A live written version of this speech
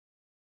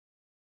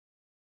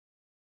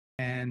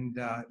And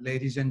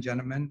ladies and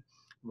gentlemen,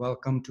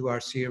 welcome to our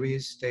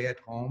series, Stay at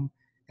Home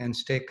and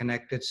Stay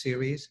Connected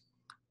series.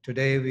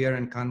 Today we are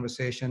in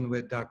conversation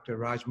with Dr.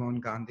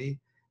 Rajmohan Gandhi.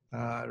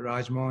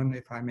 Rajmohan,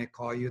 if I may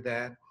call you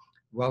that,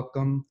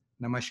 welcome,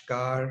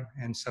 namaskar,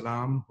 and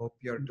salam. Hope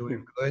you're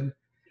doing good.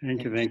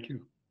 Thank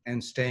you.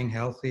 And staying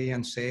healthy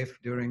and safe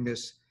during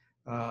this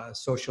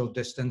social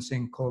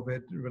distancing,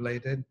 COVID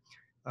related.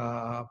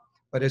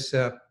 But it's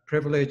a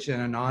privilege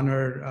and an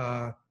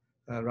honor,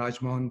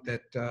 Rajmohan,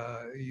 that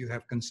you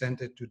have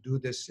consented to do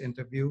this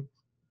interview.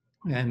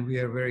 And we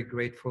are very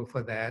grateful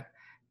for that.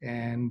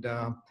 And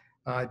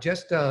I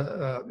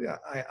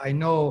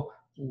know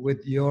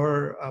with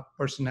your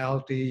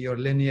personality, your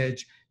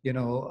lineage,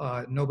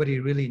 nobody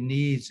really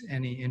needs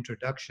any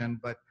introduction,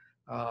 but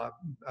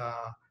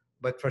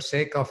for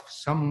sake of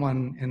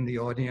someone in the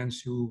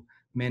audience who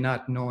may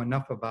not know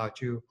enough about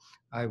you,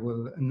 I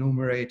will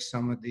enumerate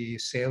some of the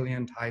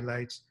salient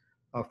highlights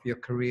of your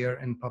career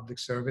in public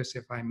service,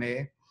 if I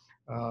may,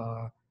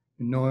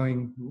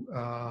 knowing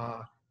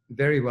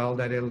very well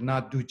that it'll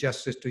not do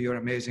justice to your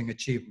amazing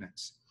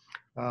achievements.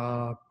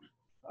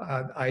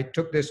 I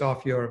took this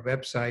off your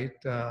website.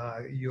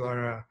 You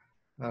are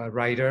a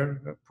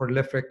writer,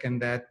 prolific in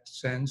that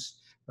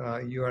sense.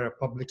 You are a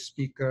public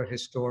speaker,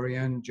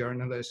 historian,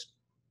 journalist,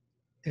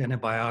 and a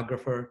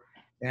biographer,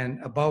 and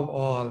above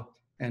all,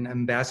 an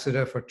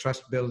ambassador for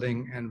trust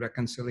building and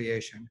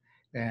reconciliation.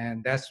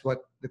 And that's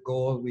what the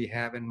goal we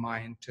have in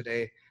mind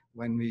today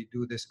when we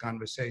do this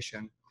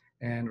conversation.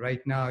 And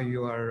right now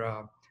you are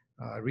a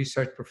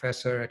research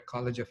professor at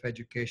College of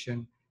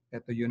Education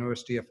at the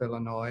University of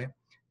Illinois.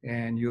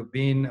 And you've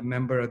been a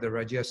member of the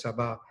Rajya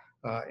Sabha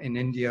in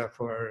India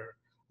for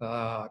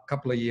a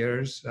couple of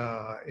years,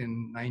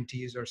 in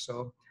 90s or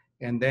so.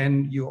 And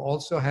then you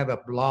also have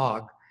a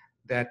blog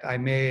that I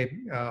may,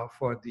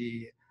 for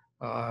the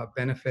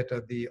benefit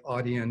of the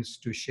audience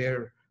to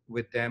share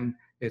with them.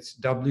 It's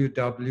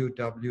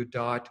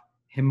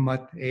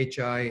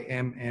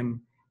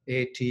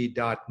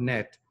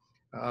www.himmat.net,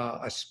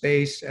 a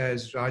space,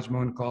 as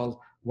Rajmohan called,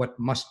 what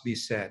must be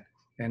said.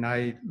 And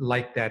I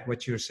like that,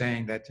 what you're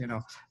saying, that,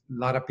 a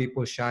lot of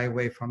people shy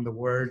away from the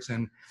words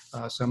and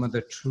some of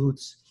the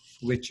truths,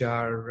 which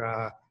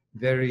are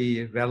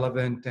very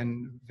relevant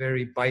and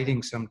very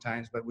biting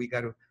sometimes, but we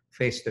got to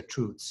face the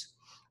truths.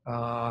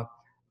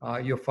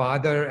 Your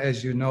father,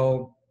 as you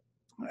know,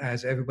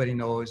 as everybody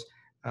knows,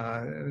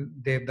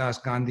 Devdas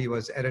Gandhi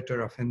was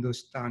editor of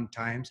Hindustan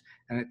Times,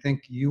 and I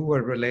think you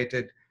were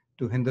related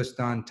to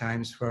Hindustan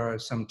Times for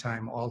some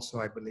time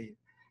also, I believe.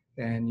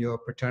 And your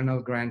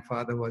paternal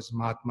grandfather was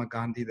Mahatma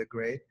Gandhi the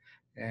Great,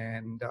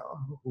 and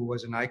who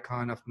was an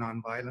icon of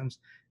nonviolence.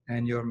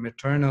 And your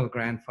maternal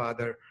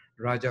grandfather,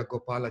 Raja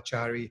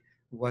Gopalachari,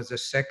 was the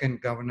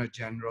second Governor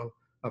General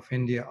of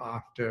India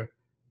after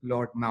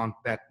Lord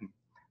Mountbatten.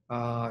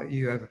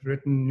 You have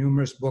written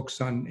numerous books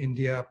on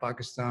India,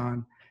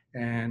 Pakistan,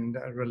 and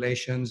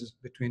relations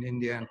between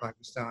India and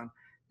Pakistan,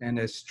 and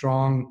a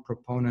strong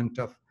proponent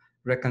of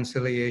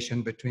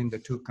reconciliation between the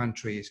two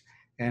countries.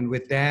 And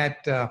with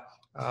that,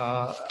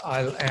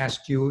 I'll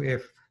ask you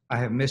if I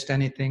have missed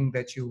anything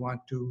that you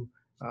want to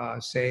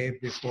say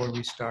before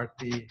we start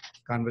the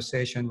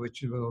conversation,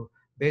 which will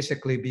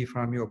basically be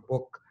from your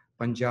book,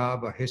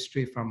 Punjab, A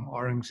History from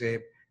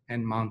Aurangzeb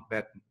and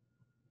Mountbatten.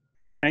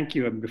 Thank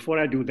you. Before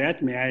I do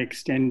that, may I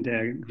extend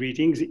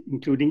greetings,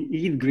 including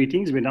Eid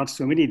greetings. We're not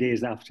so many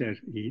days after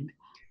Eid.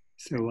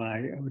 So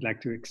I would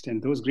like to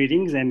extend those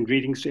greetings and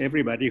greetings to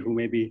everybody who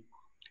may be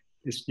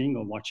listening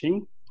or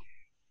watching.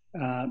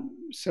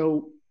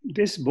 So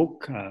this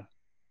book,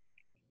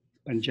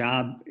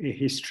 Punjab, A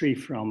History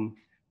from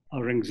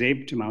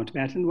Aurangzeb to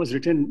Mountbatten, was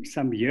written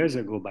some years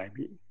ago by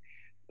me,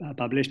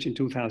 published in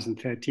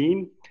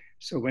 2013.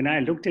 So when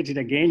I looked at it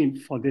again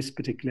for this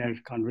particular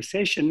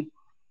conversation,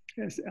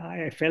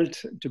 I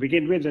felt to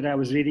begin with that I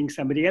was reading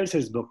somebody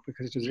else's book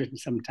because it was written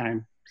some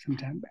time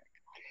back.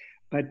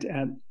 But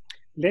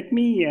let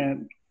me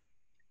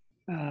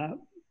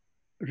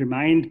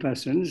remind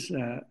persons,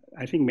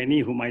 I think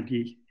many who might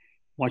be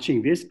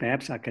watching this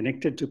perhaps are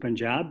connected to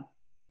Punjab.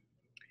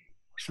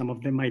 Some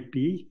of them might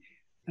be,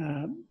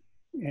 and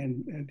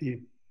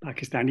the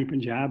Pakistani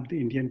Punjab, the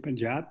Indian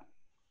Punjab.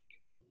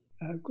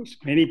 Of course,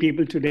 many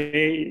people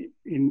today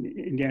in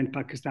India and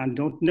Pakistan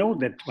don't know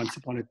that once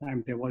upon a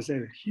time there was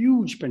a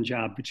huge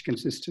Punjab which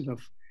consisted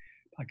of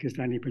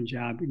Pakistani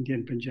Punjab,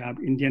 Indian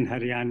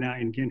Haryana,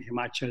 Indian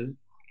Himachal.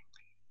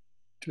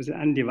 It was an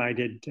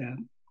undivided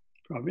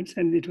province,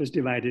 and it was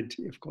divided,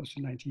 of course,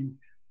 in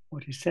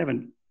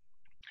 1947.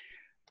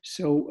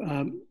 So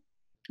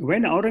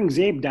when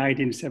Aurangzeb died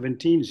in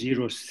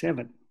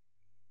 1707,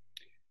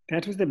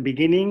 that was the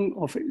beginning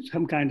of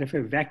some kind of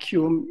a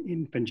vacuum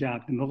in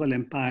Punjab. The Mughal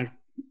Empire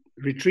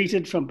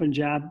retreated from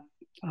Punjab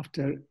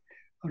after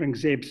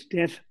Aurangzeb's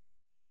death,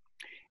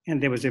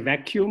 and there was a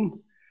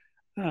vacuum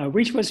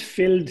which was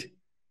filled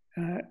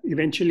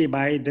eventually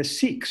by the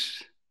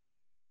Sikhs.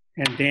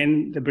 And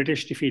then the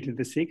British defeated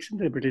the Sikhs and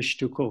the British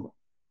took over.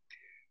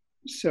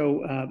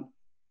 So,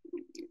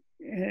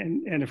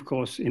 and of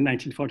course, in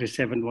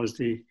 1947 was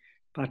the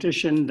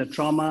partition, the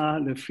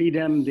trauma, the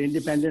freedom, the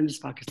independence,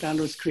 Pakistan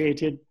was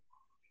created.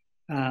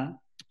 The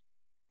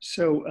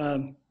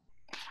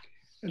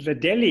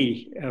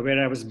Delhi,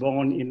 where I was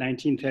born in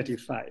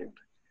 1935,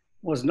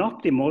 was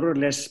not the more or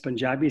less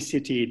Punjabi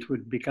city it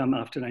would become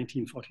after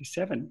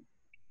 1947.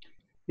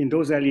 In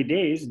those early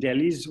days,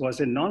 Delhi's was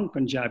a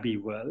non-Punjabi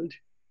world,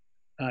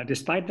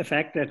 despite the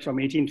fact that from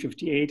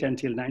 1858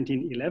 until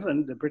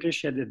 1911, the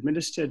British had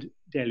administered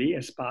Delhi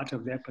as part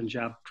of their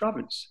Punjab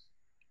province.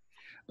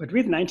 But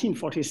with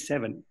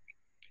 1947,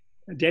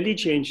 Delhi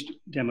changed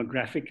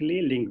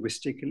demographically,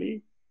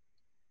 linguistically.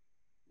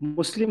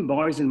 Muslim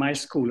boys in my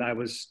school, I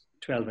was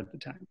 12 at the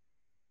time.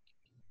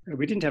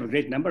 We didn't have a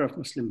great number of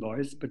Muslim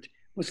boys, but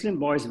Muslim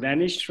boys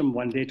vanished from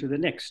one day to the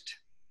next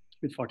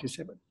with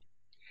 47.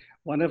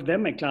 One of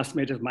them, a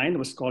classmate of mine,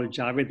 was called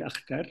Javed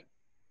Akhtar.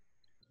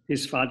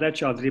 His father,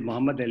 Chaudhry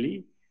Muhammad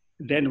Ali,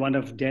 then one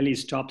of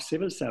Delhi's top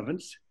civil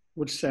servants,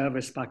 would serve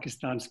as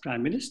Pakistan's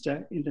prime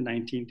minister in the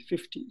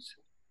 1950s.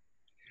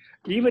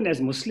 Even as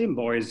Muslim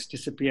boys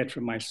disappeared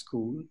from my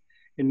school,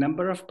 a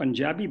number of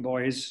Punjabi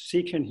boys,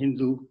 Sikh and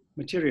Hindu,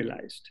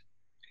 materialized.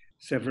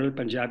 Several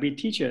Punjabi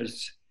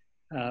teachers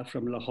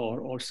from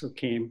Lahore also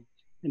came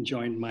and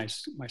joined my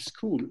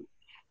school.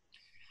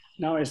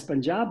 Now, as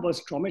Punjab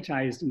was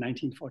traumatized in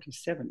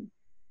 1947,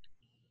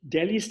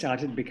 Delhi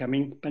started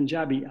becoming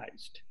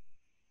Punjabiized.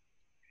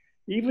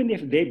 Even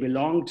if they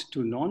belonged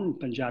to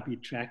non-Punjabi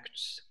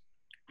tracts,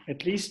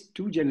 at least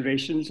 2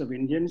 generations of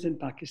Indians and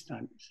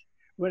Pakistanis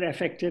were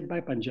affected by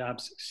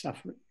Punjab's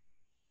suffering.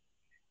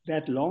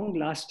 That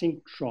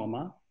long-lasting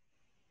trauma,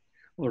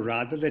 or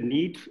rather the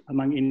need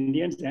among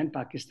Indians and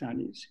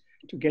Pakistanis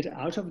to get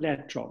out of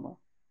that trauma,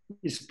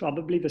 is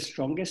probably the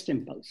strongest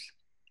impulse,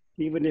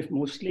 even if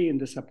mostly in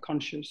the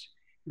subconscious,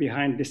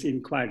 behind this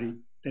inquiry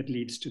that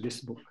leads to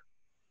this book.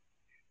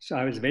 So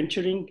I was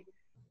venturing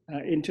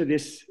into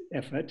this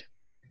effort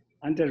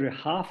under a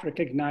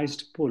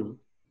half-recognized pull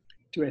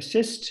to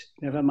assist,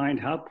 never mind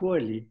how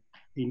poorly,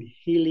 in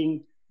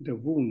healing the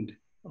wound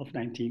of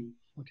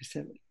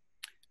 1947.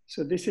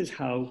 So this is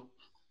how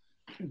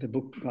the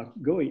book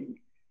got going.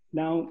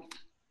 Now,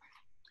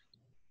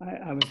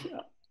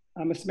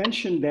 I must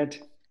mention that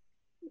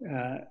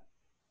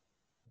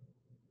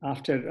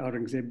after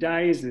Aurangzeb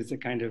dies, there's a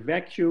kind of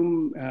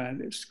vacuum,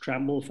 there's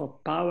scramble for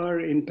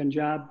power in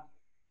Punjab.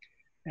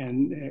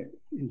 And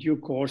in due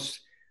course,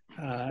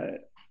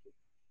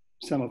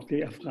 some of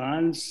the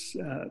Afghans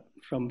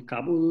from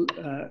Kabul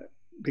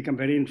become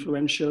very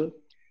influential.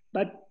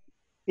 But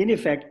in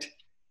effect,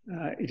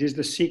 it is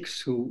the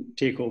Sikhs who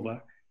take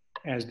over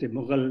as the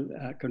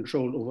Mughal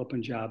control over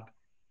Punjab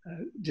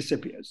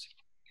disappears.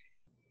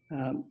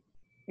 And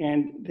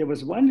there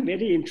was one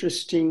very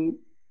interesting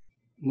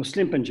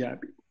Muslim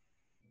Punjabi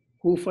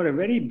who for a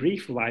very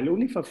brief while,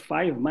 only for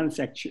 5 months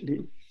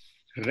actually,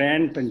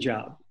 ran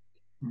Punjab.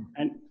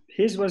 And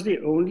his was the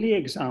only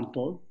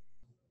example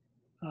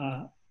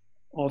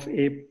of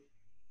a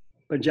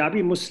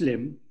Punjabi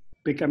Muslim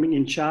becoming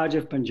in charge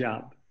of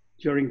Punjab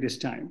during this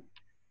time.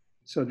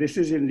 So this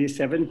is in the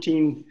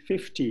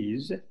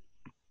 1750s,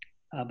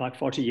 about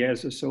 40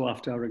 years or so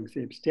after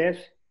Aurangzeb's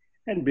death,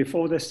 and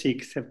before the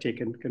Sikhs have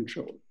taken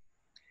control.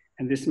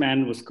 And this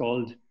man was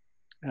called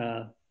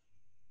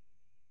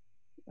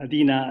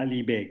Adina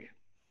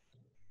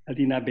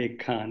Beg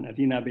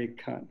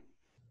Khan.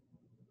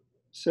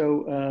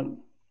 So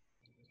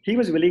he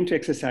was willing to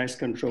exercise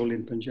control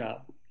in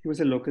Punjab. He was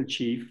a local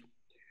chief.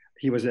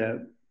 He was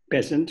a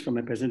peasant from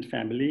a peasant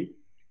family,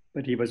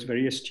 but he was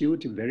very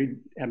astute, very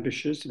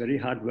ambitious, very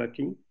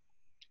hardworking.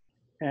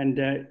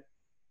 And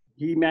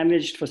he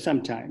managed for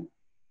some time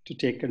to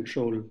take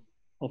control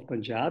of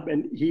Punjab.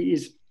 And he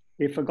is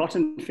a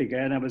forgotten figure.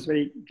 And I was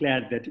very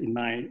glad that in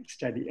my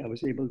study, I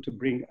was able to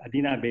bring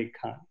Adina Beg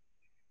Khan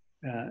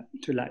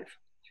to life.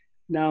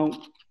 Now,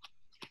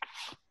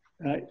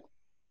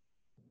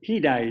 he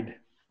died.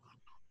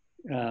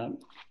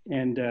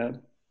 And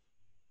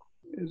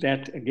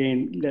that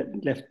again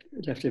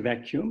left a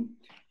vacuum.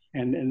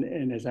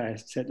 And as I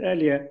said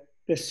earlier,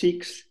 the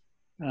Sikhs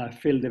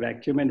filled the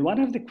vacuum. And one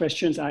of the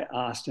questions I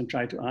asked and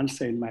tried to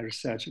answer in my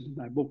research and in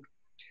my book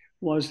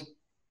was,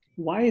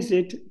 why is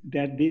it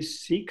that these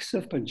Sikhs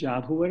of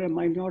Punjab, who were a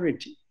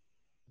minority,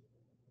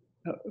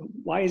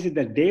 why is it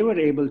that they were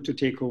able to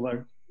take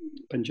over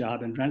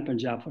Punjab and run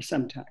Punjab for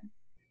some time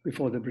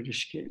before the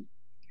British came?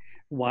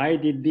 Why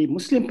did the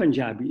Muslim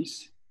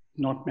Punjabis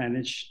not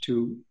manage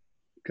to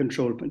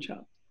control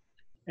Punjab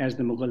as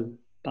the Mughal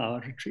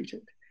power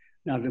retreated?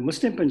 Now, the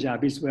Muslim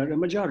Punjabis were a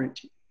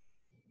majority.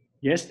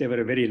 Yes, they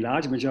were a very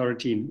large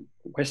majority in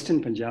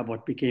Western Punjab,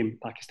 what became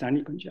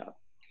Pakistani Punjab.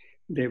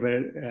 They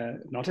were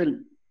not a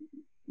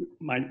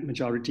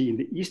majority in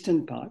the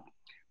eastern part.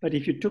 But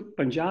if you took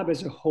Punjab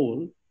as a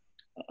whole,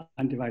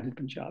 undivided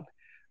Punjab,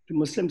 the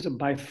Muslims are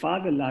by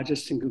far the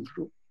largest single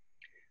group.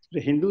 The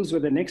Hindus were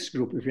the next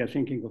group, if you are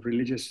thinking of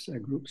religious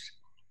groups.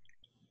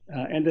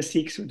 And the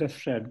Sikhs were the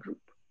third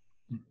group.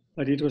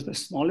 But it was the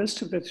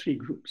smallest of the 3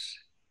 groups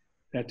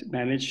that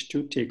managed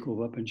to take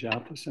over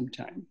Punjab for some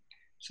time.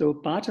 So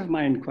part of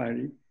my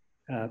inquiry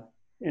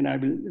And I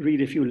will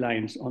read a few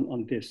lines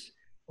on this.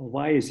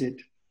 Why is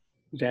it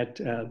that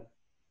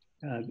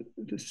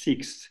the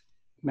Sikhs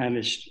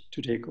managed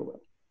to take over?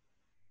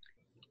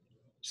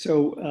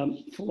 So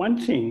for one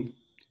thing,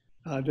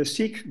 the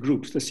Sikh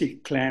groups, the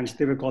Sikh clans,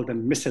 they were called the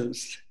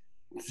Missals,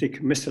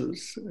 Sikh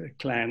Missals, a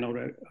clan or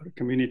a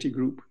community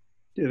group.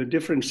 There were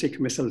different Sikh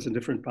Missals in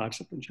different parts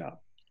of Punjab,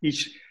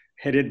 each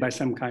headed by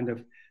some kind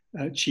of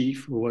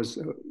chief who was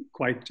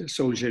quite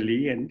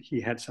soldierly, and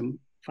he had some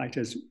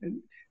fighters,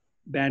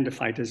 band of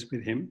fighters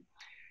with him.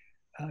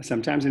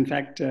 Sometimes, in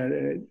fact,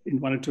 in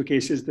one or two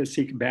cases, the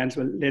Sikh bands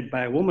were led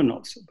by a woman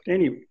also. But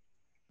anyway,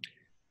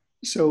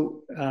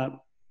 so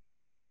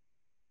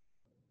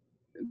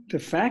the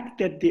fact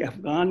that the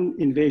Afghan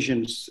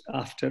invasions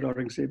after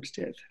Aurangzeb's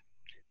death,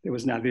 there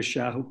was Nadir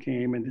Shah who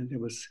came, and then there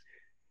was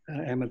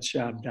Ahmad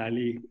Shah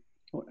Abdali,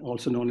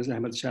 also known as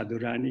Ahmad Shah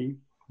Durrani.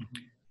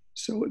 Mm-hmm.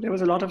 So there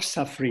was a lot of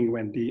suffering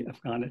when the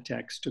Afghan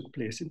attacks took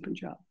place in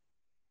Punjab.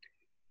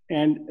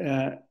 And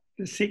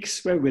the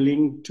Sikhs were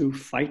willing to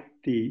fight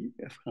the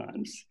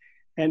Afghans.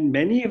 And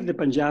many of the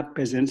Punjab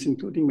peasants,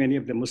 including many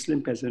of the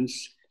Muslim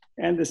peasants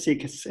and the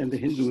Sikhs and the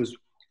Hindus,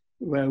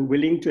 were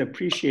willing to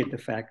appreciate the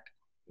fact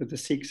that the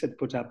Sikhs had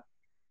put up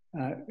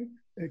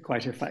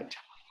quite a fight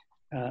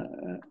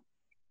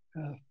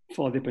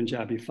for the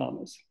Punjabi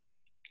farmers.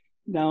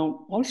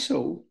 Now,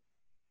 also,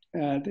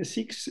 the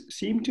Sikhs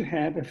seem to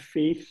have a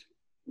faith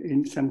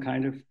in some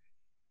kind of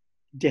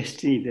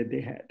destiny that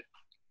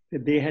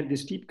they had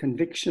this deep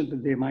conviction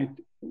that they might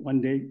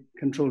one day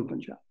control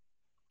Punjab.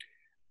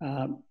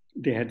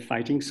 They had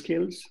fighting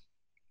skills.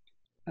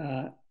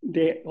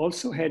 They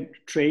also had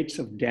traits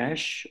of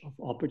dash, of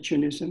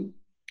opportunism.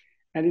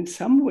 And in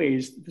some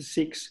ways, the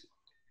Sikhs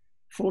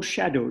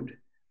foreshadowed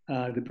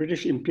the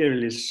British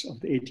imperialists of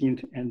the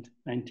 18th and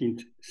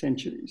 19th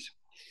centuries.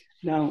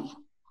 Now,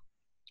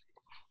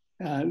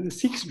 the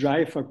Sikhs'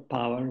 drive for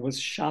power was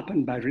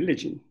sharpened by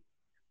religion.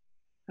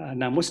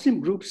 Now, Muslim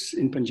groups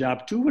in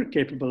Punjab too were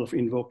capable of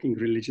invoking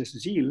religious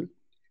zeal,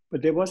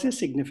 but there was a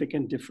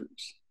significant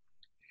difference.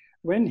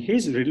 When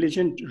his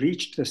religion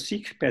reached the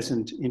Sikh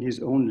peasant in his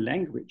own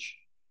language,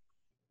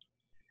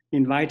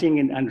 inviting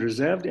an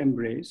unreserved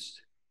embrace,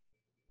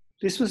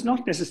 this was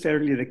not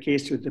necessarily the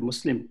case with the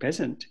Muslim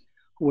peasant,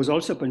 who was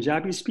also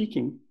Punjabi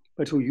speaking,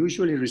 but who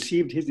usually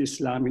received his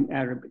Islam in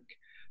Arabic.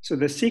 So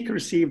the Sikh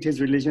received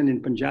his religion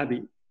in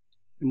Punjabi.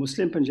 The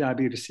Muslim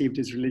Punjabi received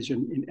his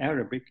religion in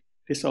Arabic.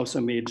 This also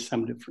made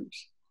some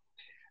difference.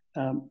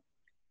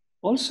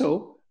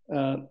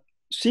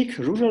 Sikh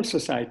rural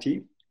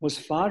society was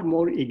far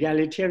more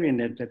egalitarian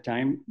at the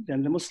time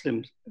than the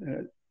Muslim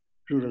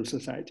rural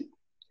society.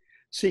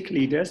 Sikh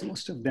leaders,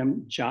 most of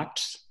them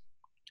Jats,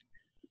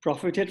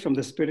 profited from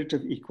the spirit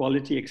of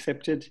equality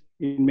accepted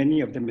in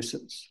many of the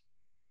missals.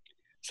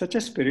 Such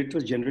a spirit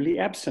was generally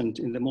absent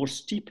in the more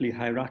steeply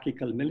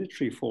hierarchical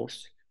military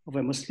force of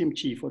a Muslim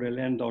chief or a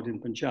landlord in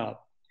Punjab,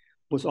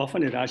 who was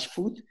often a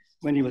Rajput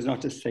when he was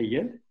not a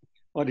Sayyid,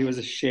 or he was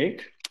a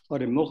Sheikh or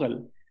a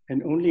Mughal,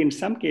 and only in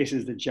some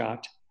cases the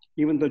Jat,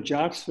 even though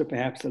Jats were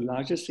perhaps the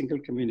largest single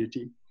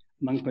community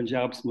among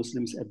Punjab's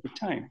Muslims at the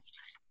time.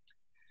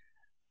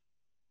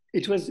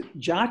 It was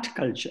Jat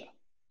culture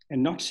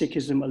and not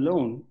Sikhism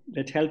alone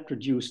that helped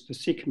produce the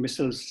Sikh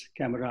missals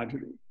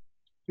camaraderie,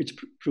 which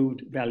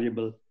proved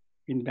valuable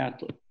in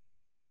battle.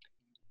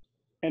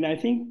 And I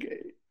think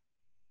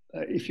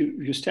if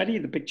you study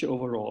the picture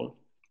overall,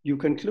 you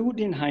conclude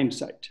in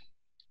hindsight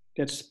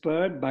that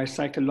spurred by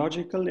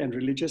psychological and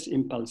religious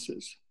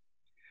impulses,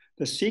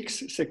 the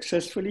Sikhs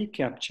successfully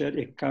captured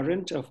a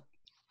current of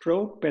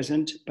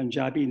pro-peasant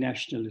Punjabi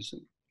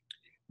nationalism,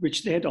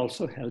 which they had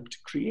also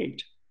helped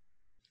create.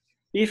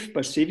 If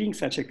perceiving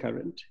such a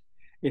current,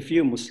 a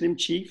few Muslim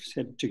chiefs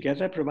had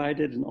together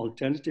provided an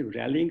alternative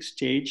rallying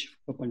stage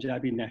for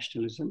Punjabi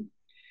nationalism,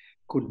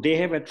 could they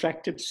have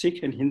attracted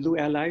Sikh and Hindu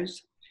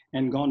allies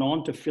and gone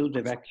on to fill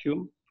the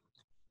vacuum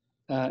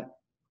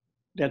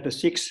that the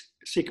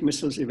Sikh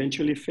missals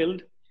eventually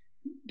filled?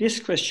 This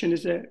question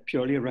is a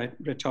purely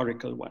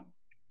rhetorical one.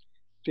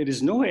 There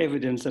is no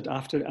evidence that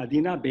after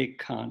Adina Beg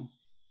Khan,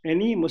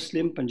 any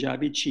Muslim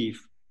Punjabi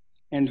chief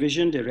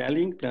envisioned a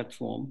rallying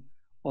platform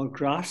or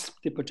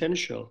grasped the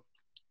potential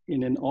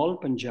in an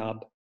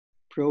all-Punjab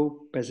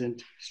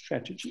pro-peasant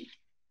strategy.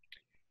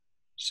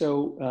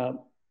 So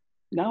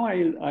now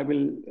I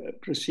will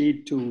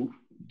proceed to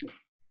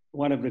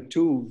one of the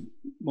two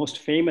most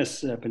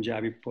famous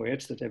Punjabi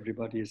poets that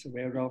everybody is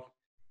aware of.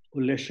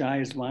 Bulleh Shah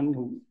is one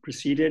who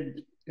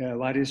preceded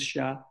Waris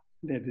Shah,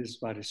 that is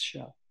Waris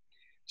Shah.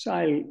 So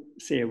I'll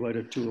say a word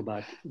or two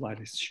about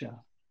Waris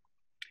Shah.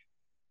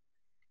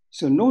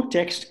 So no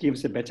text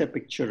gives a better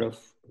picture of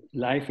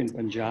life in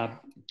Punjab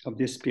of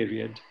this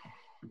period.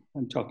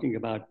 I'm talking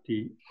about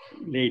the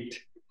late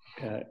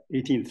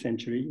 18th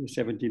century, the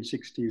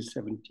 1760s,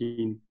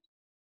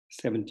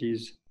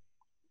 1770s.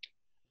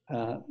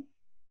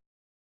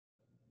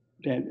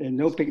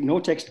 No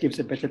text gives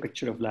a better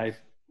picture of life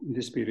in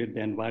this period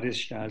than Waris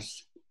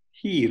Shah's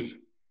Heer,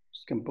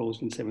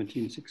 composed in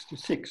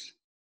 1766.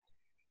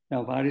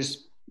 Now,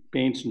 Waris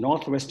paints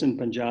northwestern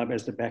Punjab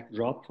as the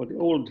backdrop for the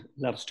old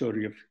love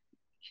story of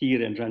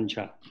Heer and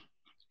Ranjha.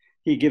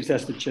 He gives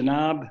us the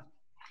Chenab,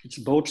 its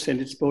boats and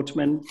its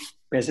boatmen,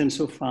 peasants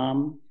who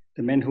farm,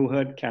 the men who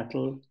herd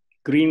cattle,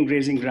 green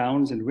grazing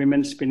grounds, and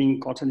women spinning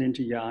cotton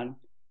into yarn.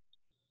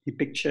 He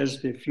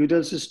pictures the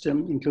feudal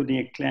system, including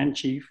a clan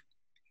chief,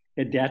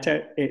 a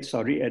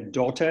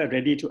daughter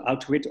ready to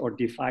outwit or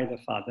defy the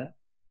father.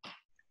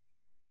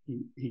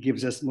 He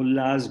gives us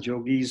mullahs,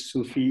 jogis,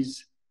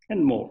 sufis,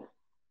 and more.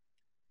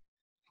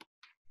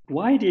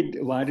 Why did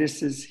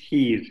Waris's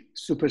Heer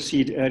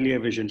supersede earlier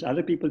visions?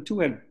 Other people too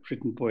had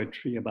written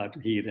poetry about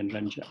Heer and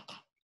Ranjha.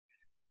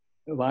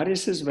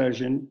 Waris's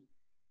version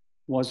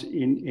was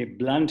in a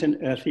blunt and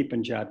earthy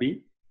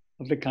Punjabi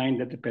of the kind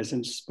that the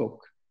peasants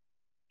spoke.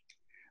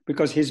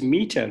 Because his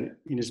meter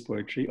in his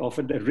poetry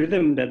offered the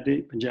rhythm that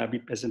the Punjabi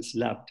peasants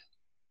loved.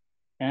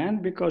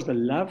 And because the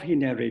love he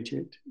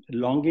narrated, the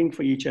longing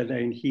for each other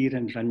in Heer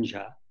and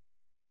Ranjha,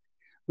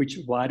 which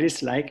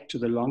Waris liked to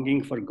the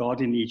longing for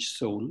God in each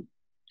soul,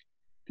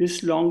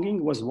 this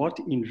longing was what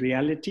in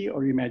reality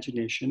or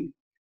imagination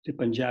the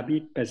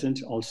Punjabi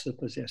peasant also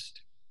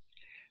possessed.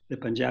 The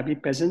Punjabi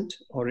peasant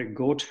or a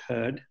goat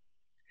herd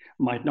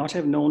might not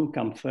have known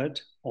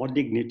comfort or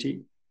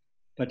dignity,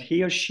 but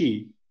he or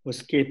she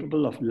was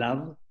capable of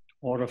love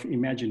or of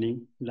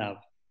imagining love.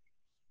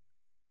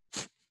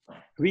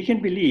 We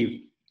can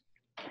believe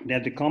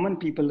that the common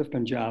people of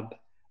Punjab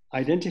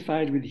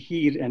identified with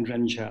Heer and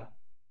Ranjha,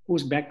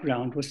 whose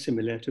background was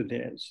similar to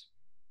theirs.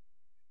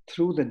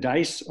 Through the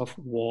dice of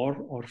war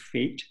or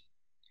fate,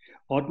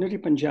 ordinary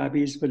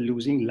Punjabis were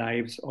losing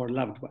lives or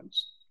loved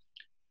ones.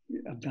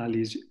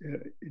 Abdali's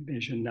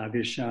invasion,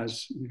 Nadir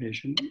Shah's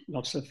invasion,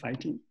 lots of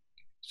fighting.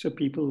 So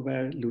people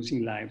were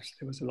losing lives.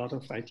 There was a lot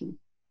of fighting.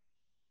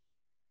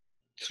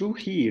 Through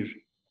Heer,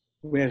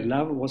 where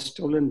love was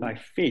stolen by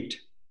fate,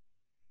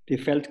 they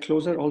felt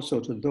closer also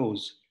to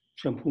those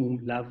from whom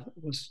love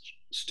was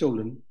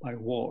stolen by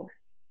war.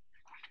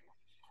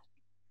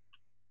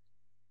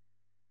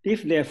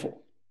 If, therefore,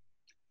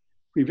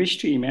 we wish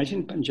to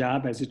imagine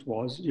Punjab as it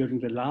was during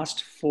the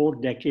last 4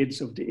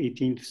 decades of the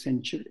 18th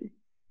century,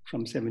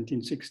 from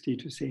 1760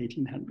 to say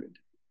 1800,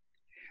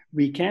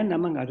 we can,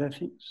 among other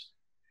things,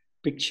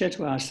 picture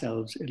to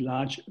ourselves a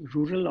large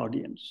rural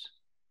audience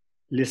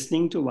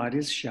listening to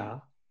Waris Shah,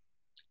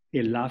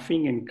 a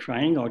laughing and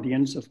crying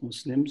audience of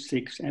Muslims,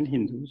 Sikhs, and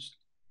Hindus,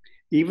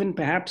 even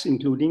perhaps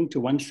including to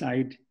one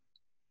side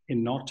a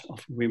knot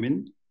of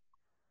women.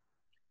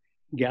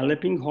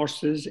 Galloping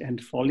horses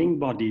and falling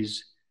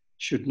bodies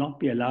should not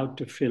be allowed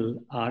to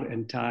fill our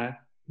entire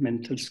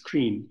mental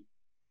screen.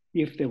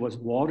 If there was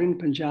war in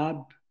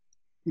Punjab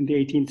in the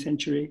 18th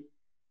century,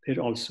 there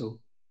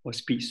also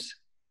was peace.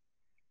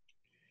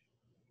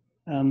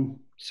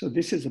 So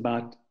this is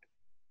about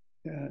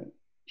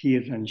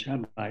Heer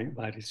Ranjha by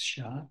Waris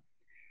Shah.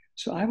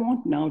 So I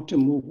want now to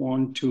move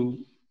on to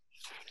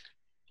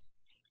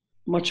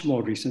much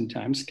more recent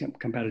times,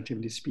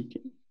 comparatively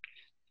speaking.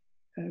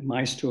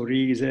 My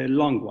story is a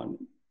long one,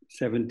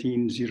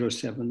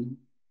 1707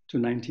 to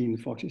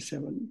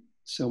 1947.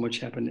 So much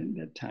happened in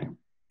that time.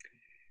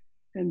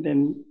 And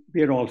then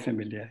we're all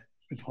familiar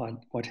with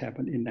what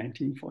happened in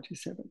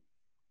 1947.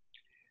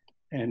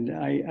 And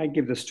I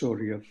give the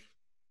story of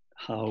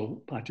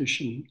how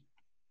partition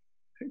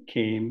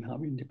came, how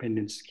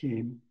independence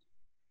came,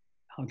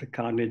 how the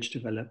carnage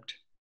developed.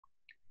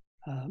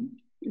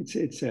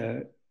 It's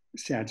a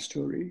sad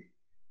story.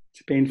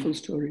 It's a painful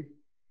story.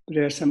 But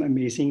there are some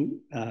amazing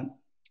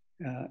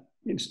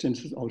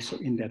instances also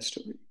in that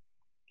story.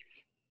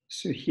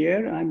 So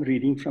here I'm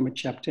reading from a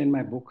chapter in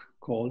my book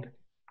called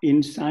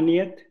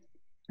Insaniyat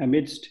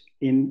Amidst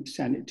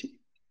Insanity.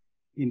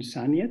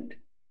 Insaniyat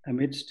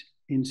amidst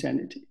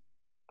insanity.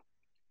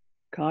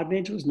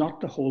 Carnage was not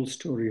the whole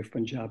story of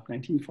Punjab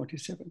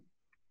 1947.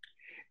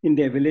 In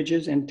their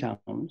villages and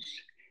towns,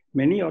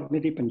 many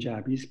ordinary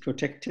Punjabis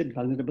protected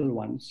vulnerable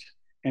ones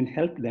and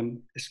helped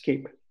them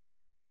escape.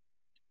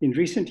 In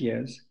recent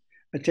years,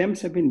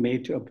 attempts have been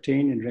made to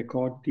obtain and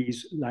record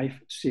these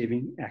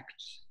life-saving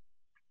acts.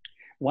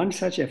 One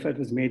such effort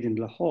was made in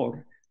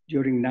Lahore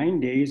during 9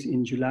 days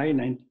in July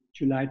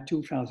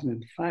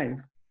 2005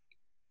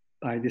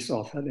 by this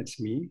author, that's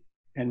me,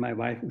 and my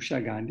wife,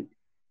 Usha Gandhi.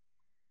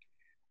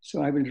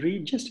 So I will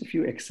read just a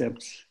few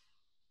excerpts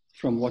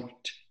from what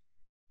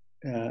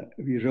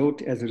we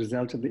wrote as a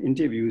result of the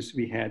interviews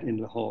we had in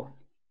Lahore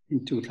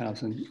in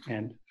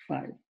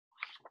 2005.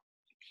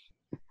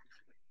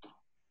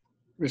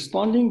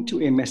 Responding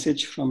to a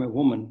message from a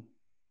woman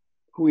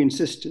who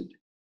insisted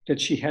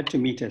that she had to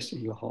meet us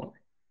in Lahore,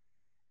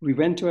 we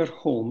went to her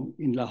home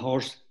in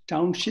Lahore's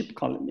township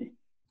colony,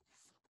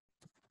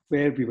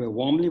 where we were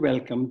warmly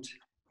welcomed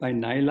by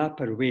Naila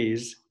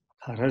Parvez,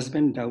 her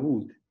husband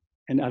Dawood,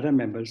 and other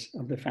members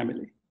of the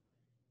family.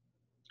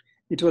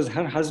 It was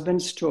her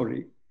husband's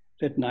story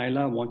that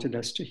Naila wanted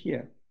us to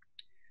hear.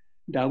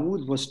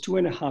 Dawood was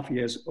 2.5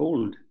 years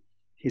old,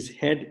 his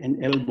head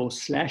and elbow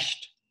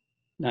slashed,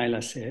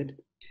 Naila said,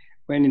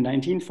 when in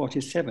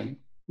 1947,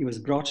 he was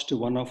brought to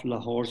one of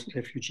Lahore's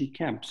refugee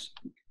camps.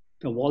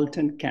 the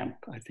Walton camp,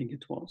 I think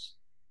it was.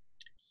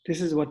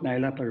 This is what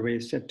Naila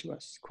Parvez said to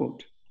us,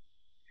 quote,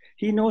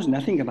 "He knows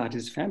nothing about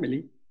his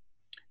family.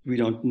 We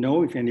don't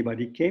know if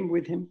anybody came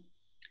with him.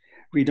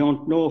 We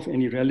don't know of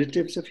any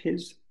relatives of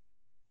his."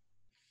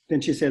 Then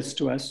she says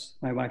to us,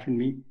 my wife and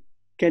me,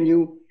 "Can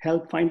you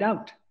help find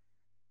out?"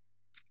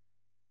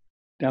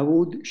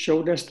 Dawood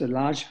showed us the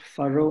large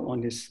furrow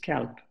on his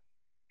scalp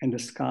and the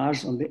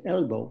scars on the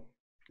elbow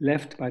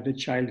left by the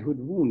childhood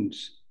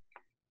wounds,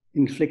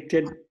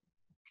 inflicted,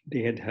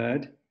 they had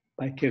heard,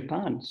 by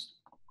kirpans.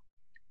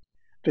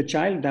 The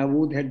child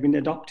Dawood had been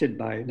adopted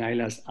by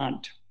Naila's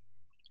aunt.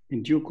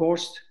 In due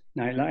course,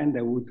 Naila and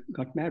Dawood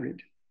got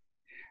married.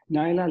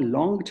 Naila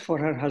longed for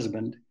her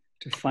husband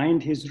to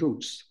find his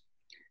roots,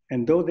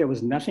 and though there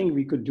was nothing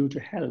we could do to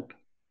help,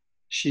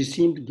 she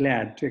seemed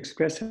glad to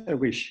express her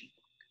wish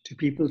to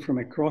people from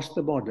across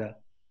the border,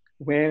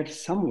 where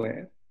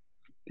somewhere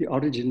the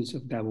origins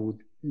of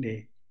Dawood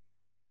lay.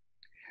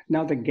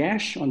 Now the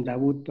gash on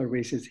Dawood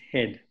Parvez's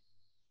head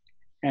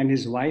and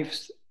his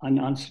wife's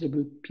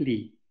unanswerable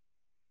plea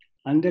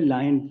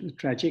underlined the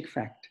tragic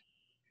fact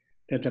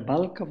that the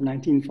bulk of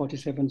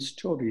 1947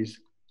 stories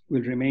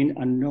will remain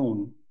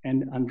unknown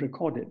and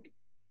unrecorded.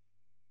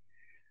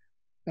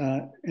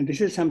 And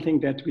this is something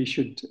that we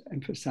should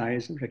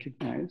emphasize and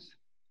recognize.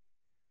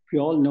 We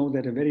all know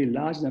that a very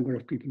large number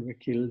of people were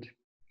killed.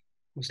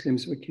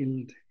 Muslims were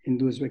killed,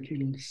 Hindus were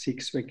killed,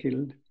 Sikhs were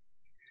killed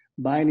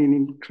by an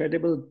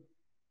incredible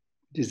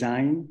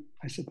design,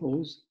 I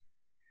suppose,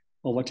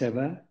 or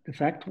whatever. The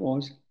fact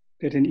was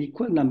that an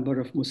equal number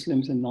of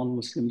Muslims and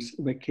non-Muslims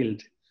were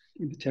killed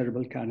in the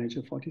terrible carnage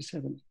of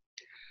 47.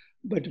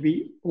 But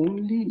we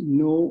only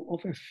know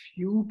of a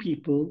few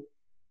people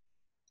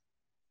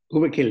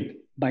who were killed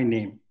by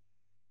name.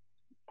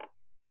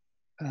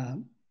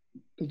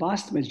 The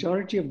vast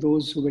majority of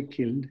those who were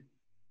killed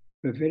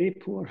were very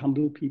poor,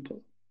 humble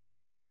people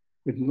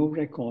with no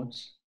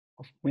records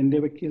of when they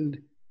were killed,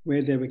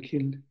 where they were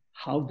killed,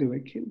 how they were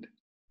killed.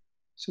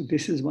 So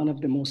this is one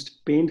of the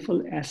most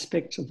painful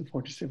aspects of the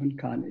 47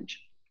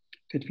 carnage,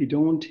 that we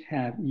don't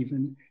have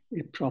even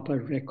a proper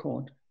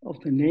record of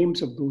the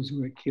names of those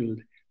who were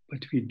killed,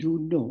 but we do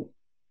know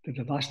that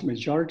the vast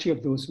majority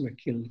of those who were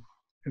killed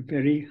were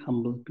very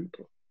humble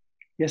people.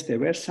 Yes, there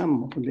were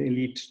some from the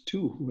elite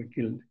too who were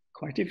killed,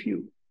 quite a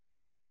few,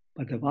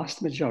 but the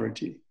vast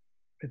majority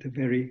were the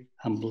very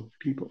humble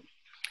people.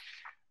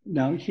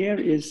 Now here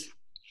is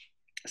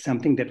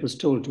something that was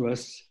told to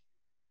us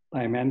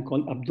by a man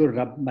called Abdul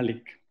Rab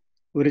Malik,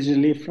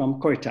 originally from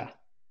Quetta,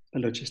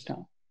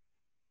 Balochistan.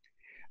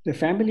 The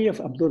family of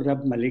Abdul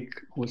Rab Malik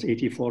was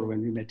 84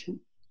 when we met him.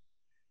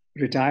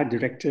 Retired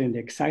director in the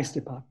excise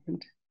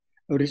department,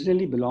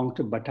 originally belonged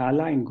to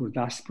Batala in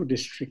Gurdaspur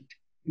district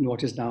in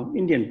what is now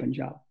Indian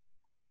Punjab.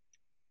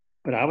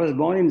 But I was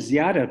born in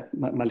Ziyarat,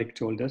 Malik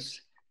told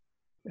us,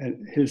 a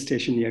hill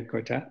station near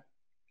Quetta.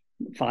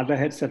 Father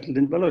had settled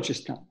in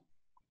Balochistan.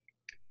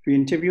 We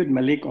interviewed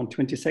Malik on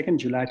 22nd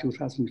July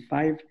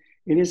 2005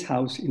 in his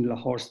house in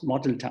Lahore's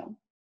model town,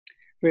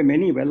 where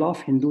many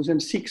well-off Hindus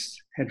and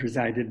Sikhs had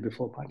resided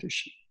before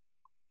partition.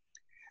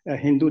 A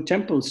Hindu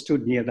temple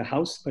stood near the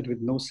house, but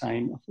with no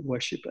sign of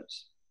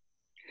worshippers.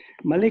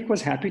 Malik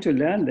was happy to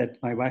learn that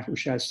my wife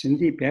Usha's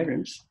Sindhi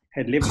parents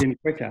had lived in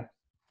Quetta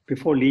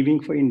before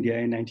leaving for India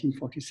in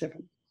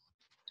 1947.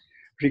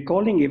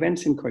 Recalling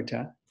events in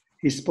Quetta,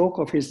 he spoke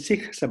of his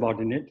Sikh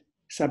subordinate,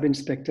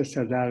 Sub-Inspector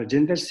Sardar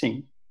Rajinder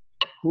Singh,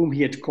 whom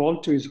he had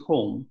called to his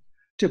home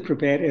to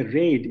prepare a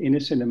raid in a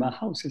cinema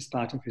house as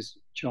part of his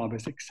job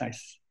as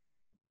excise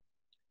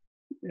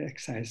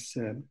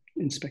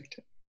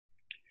inspector.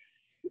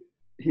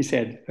 He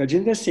said,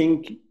 Rajinder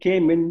Singh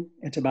came in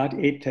at about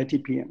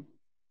 8:30 p.m.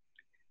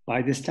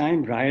 By this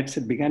time, riots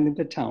had begun in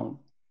the town,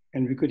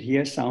 and we could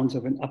hear sounds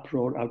of an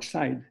uproar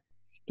outside.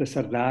 The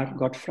Sardar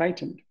got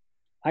frightened.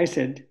 I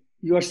said,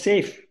 "You are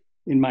safe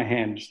in my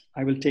hands.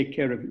 I will take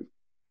care of you."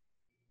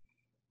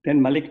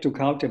 Then Malik took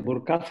out a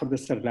burqa for the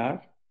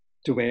Sardar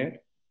to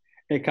wear,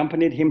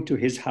 accompanied him to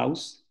his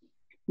house,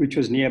 which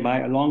was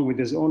nearby, along with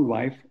his own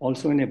wife,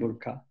 also in a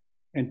burqa,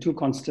 and 2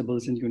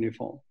 constables in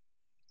uniform.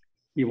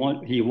 He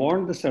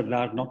warned the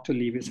Sardar not to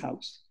leave his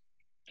house.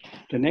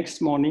 The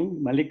next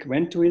morning, Malik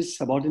went to his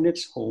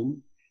subordinate's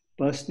home,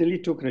 personally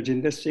took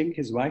Rajinder Singh,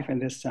 his wife,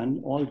 and his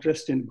son, all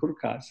dressed in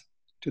burqas,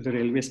 to the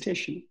railway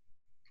station.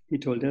 He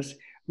told us,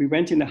 "We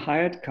went in a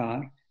hired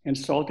car and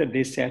saw that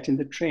they sat in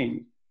the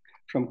train.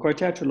 From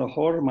Quetta to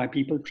Lahore, my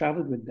people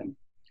traveled with them.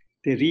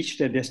 They reached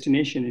their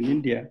destination in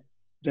India,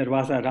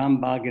 Darwaza Ram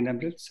Bagh in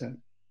Amritsar,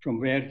 from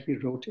where he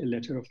wrote a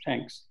letter of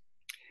thanks."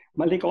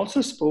 Malik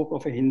also spoke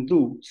of a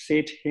Hindu,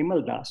 Seth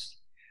Hemal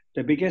Das,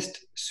 the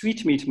biggest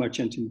sweetmeat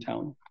merchant in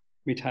town,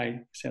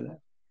 mithai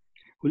seller,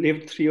 who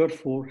lived 3 or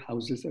 4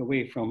 houses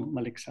away from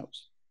Malik's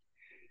house.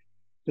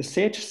 The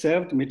Seth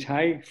served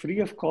mithai free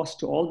of cost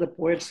to all the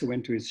poets who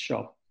went to his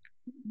shop.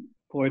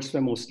 Poets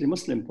were mostly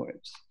Muslim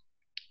poets.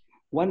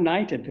 One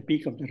night at the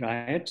peak of the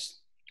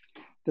riots,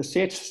 the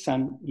Seth's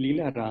son,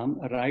 Leela Ram,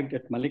 arrived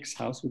at Malik's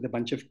house with a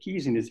bunch of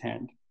keys in his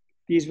hand.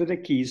 These were the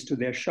keys to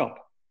their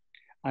shop.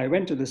 I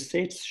went to the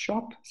Seth's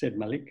shop, said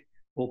Malik,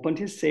 opened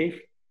his safe,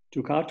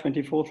 took out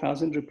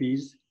 24,000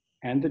 rupees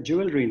and the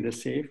jewelry in the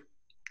safe,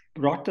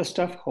 brought the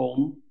stuff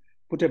home,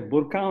 put a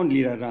burqa on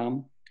Leela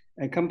Ram,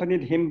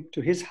 accompanied him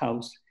to his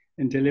house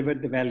and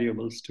delivered the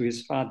valuables to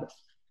his father.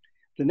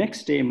 The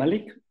next day,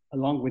 Malik,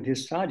 along with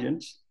his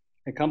sergeants,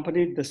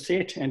 accompanied the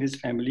Seth and his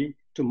family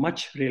to Mach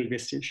railway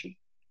station,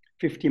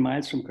 50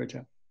 miles from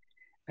Quetta,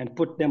 and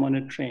put them on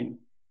a train.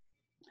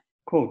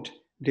 Quote,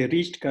 they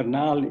reached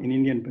Karnal in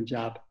Indian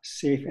Punjab,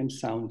 safe and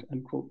sound,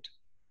 unquote.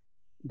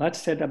 But,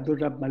 said Abdul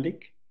Rab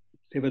Malik,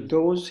 there were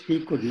those he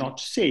could not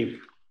save.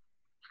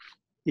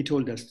 He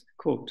told us,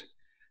 quote,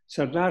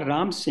 Sardar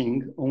Ram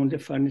Singh owned a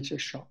furniture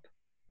shop.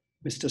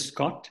 Mr.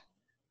 Scott,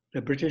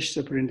 the British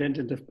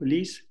superintendent of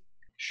police,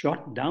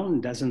 shot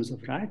down dozens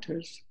of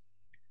rioters.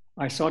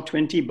 I saw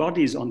 20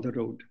 bodies on the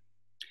road.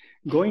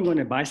 Going on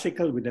a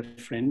bicycle with a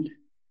friend,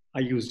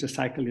 I used a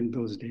cycle in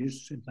those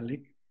days, said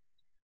Malik.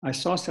 I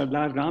saw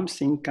Sardar Ram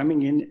Singh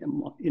coming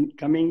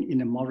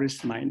in a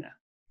Morris Minor.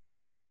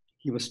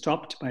 He was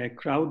stopped by a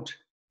crowd,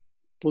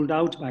 pulled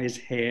out by his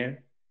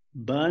hair,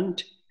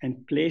 burnt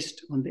and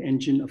placed on the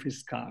engine of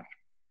his car,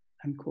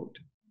 unquote.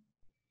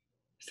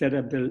 Said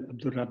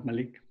Abdul Rab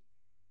Malik,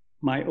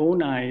 my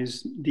own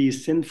eyes,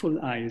 these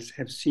sinful eyes,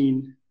 have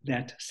seen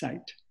that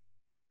sight,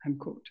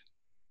 unquote.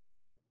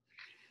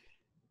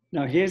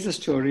 Now here's a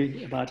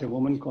story about a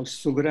woman called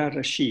Sugra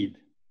Rashid,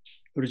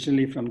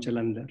 originally from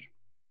Jalandhar.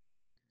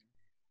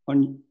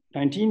 On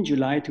 19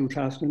 July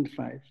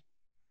 2005,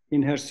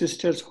 in her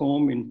sister's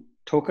home in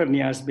Thokar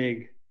Niaz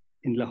Beg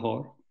in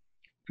Lahore,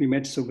 we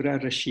met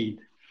Sugra Rashid.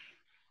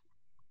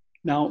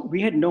 Now,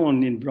 we had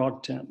known in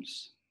broad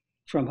terms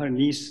from her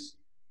niece,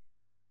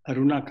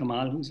 Aruna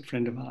Kamal, who's a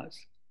friend of ours,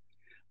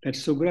 that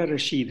Sugra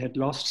Rashid had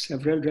lost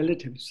several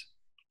relatives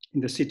in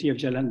the city of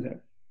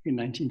Jalandhar in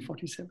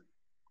 1947.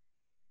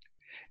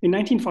 In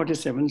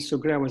 1947,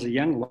 Sugra was a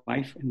young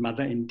wife and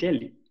mother in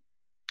Delhi.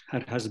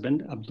 Her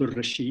husband, Abdul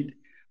Rashid,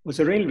 was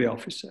a railway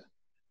officer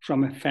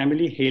from a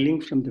family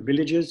hailing from the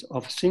villages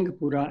of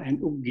Singhpura and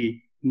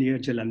Uggi near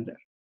Jalandhar.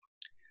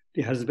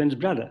 The husband's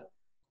brother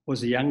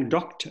was a young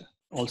doctor,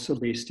 also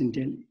based in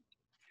Delhi.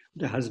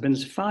 The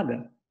husband's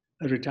father,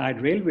 a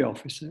retired railway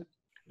officer,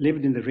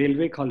 lived in the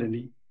railway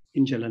colony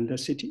in Jalandhar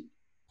city.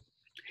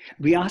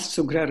 We asked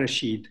Sugra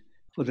Rashid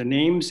for the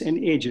names and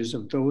ages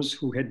of those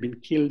who had been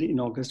killed in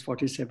August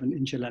 47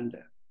 in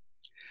Jalandhar.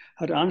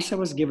 Her answer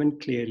was given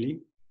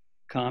clearly,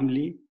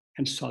 calmly,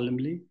 and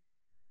solemnly,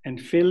 and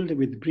filled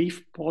with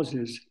brief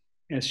pauses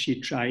as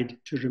she tried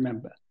to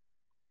remember.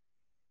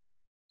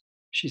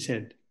 She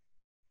said,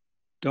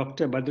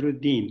 Dr.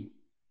 Badruddin,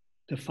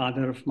 the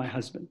father of my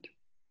husband.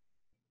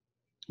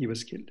 He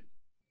was killed.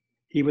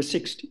 He was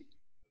 60.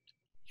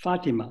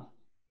 Fatima,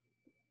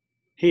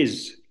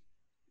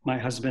 my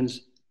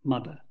husband's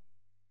mother.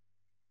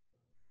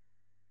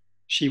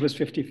 She was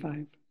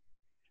 55.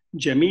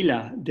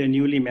 Jamila, their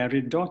newly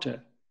married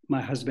daughter,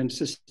 my husband's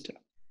sister.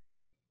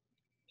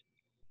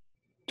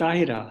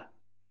 Tahira,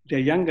 their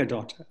younger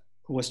daughter,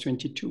 who was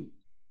 22.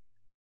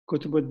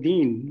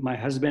 Kutubuddin, my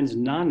husband's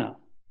Nana,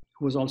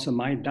 who was also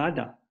my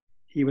Dada,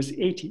 he was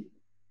 80.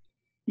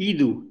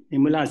 Idu, a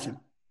mulazim.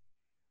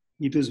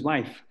 Idu's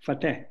wife,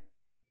 Fateh.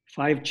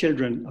 5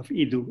 children of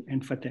Idu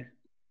and Fateh.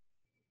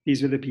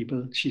 These were the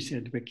people, she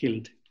said, were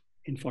killed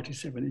in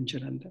 47 in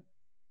Jalandhar.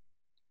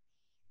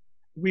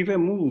 We were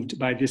moved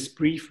by this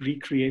brief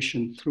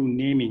recreation through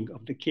naming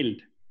of the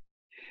killed,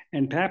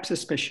 and perhaps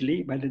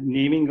especially by the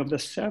naming of the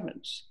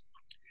servants.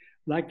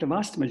 Like the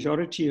vast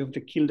majority of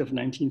the killed of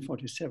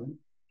 1947,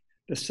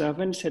 the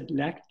servants had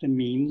lacked the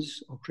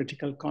means or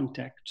critical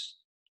contacts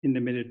in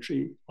the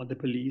military or the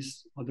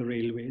police or the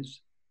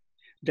railways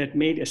that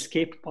made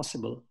escape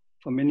possible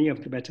for many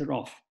of the better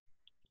off,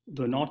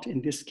 though not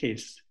in this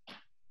case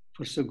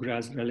for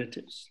Sugra's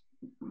relatives.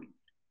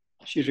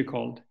 She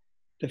recalled,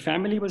 the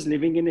family was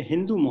living in a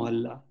Hindu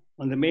mohalla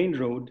on the main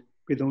road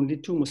with only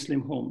 2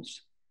 Muslim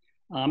homes.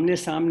 Amne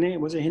Samne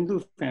was a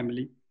Hindu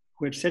family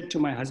who had said to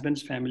my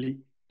husband's family,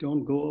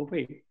 don't go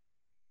away.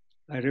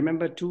 I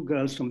remember 2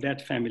 girls from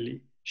that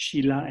family,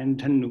 Sheila and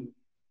Dhannu.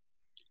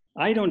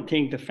 I don't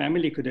think the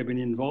family could have been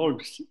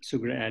involved,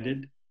 Sugra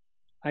added.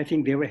 I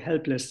think they were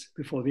helpless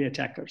before the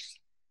attackers.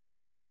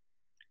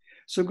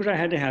 Sugra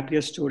had a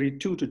happier story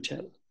too to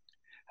tell.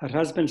 Her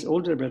husband's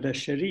older brother,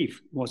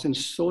 Sharif, was in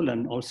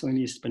Solan, also in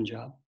East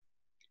Punjab,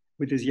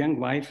 with his young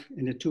wife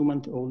and a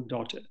 2-month-old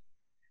daughter.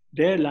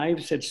 Their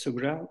lives, said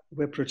Sugra,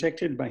 were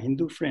protected by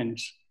Hindu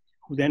friends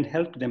who then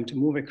helped them to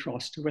move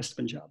across to West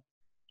Punjab.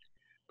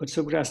 But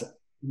Sugra's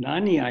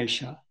Nani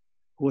Aisha,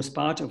 who was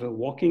part of a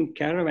walking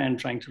caravan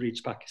trying to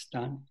reach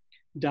Pakistan,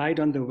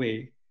 died on the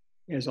way,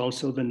 as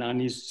also the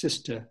Nani's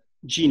sister,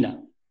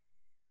 Jeena.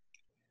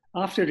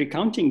 After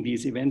recounting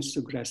these events,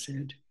 Sugra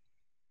said,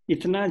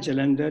 इतना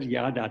जलंधर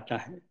याद आता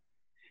है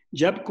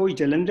जब कोई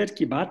जलंधर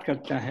की बात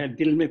करता है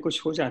दिल में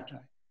कुछ हो जाता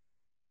है.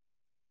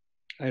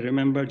 I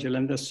remember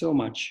Jalandhar so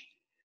much.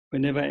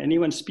 Whenever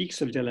anyone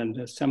speaks of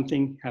Jalandhar,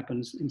 something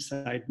happens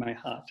inside my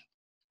heart.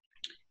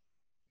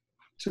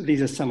 So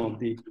these are some of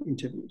the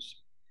interviews.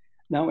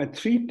 Now, a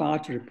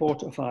three-part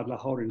report of our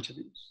Lahore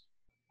interviews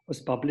was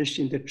published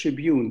in the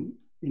Tribune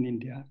in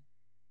India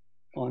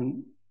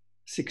on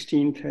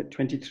 16th,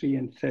 23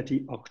 and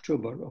 30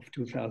 October of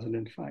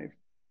 2005.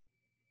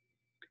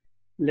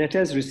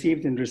 Letters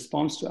received in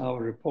response to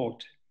our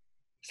report,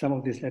 some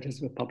of these letters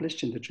were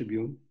published in the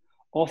Tribune,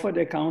 offered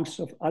accounts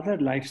of other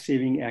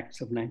life-saving acts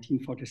of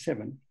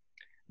 1947,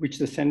 which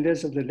the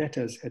senders of the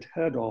letters had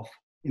heard of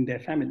in their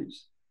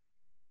families.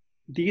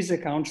 These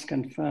accounts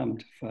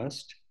confirmed,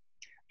 first,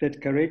 that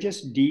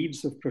courageous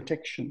deeds of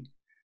protection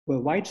were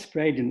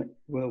widespread in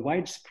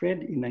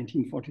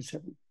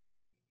 1947.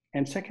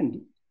 And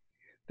secondly,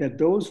 that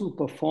those who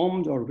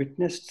performed or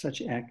witnessed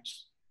such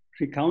acts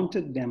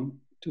recounted them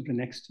to the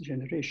next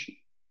generation.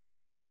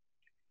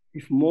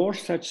 If more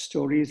such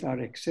stories are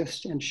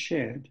accessed and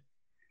shared,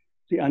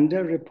 the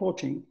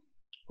underreporting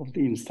of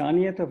the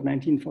Insaniyat of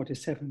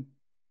 1947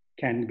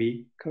 can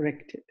be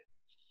corrected.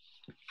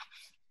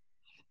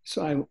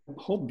 So I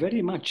hope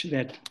very much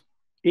that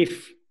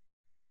if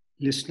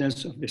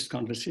listeners of this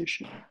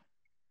conversation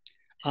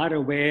are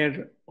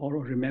aware or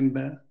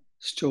remember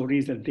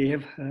stories that they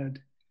have heard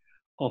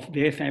of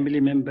their family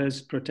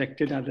members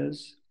protected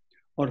others,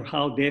 or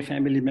how their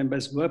family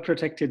members were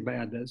protected by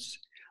others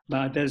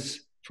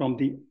from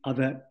the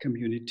other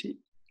community,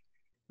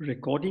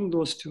 recording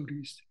those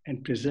stories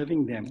and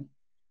preserving them,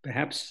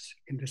 perhaps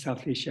in the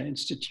South Asia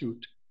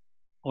Institute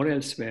or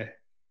elsewhere,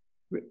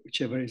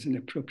 whichever is an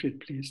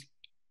appropriate place,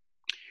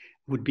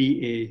 would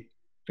be a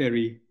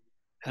very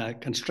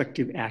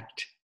constructive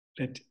act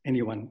that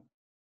anyone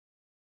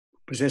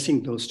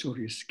possessing those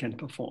stories can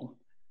perform.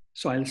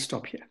 So I'll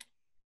stop here.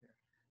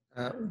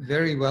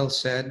 Very well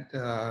said,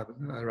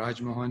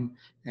 Rajmohan,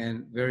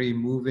 and very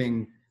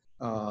moving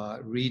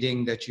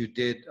reading that you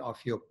did of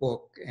your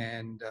book,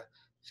 and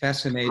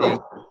fascinating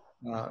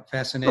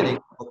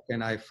book.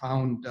 And I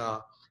found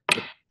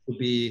it to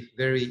be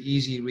very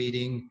easy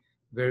reading,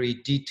 very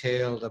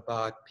detailed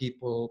about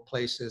people,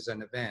 places,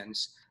 and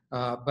events.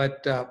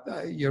 But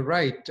you're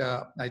right.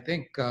 I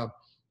think a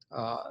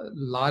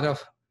lot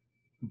of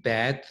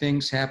bad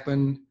things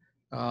happened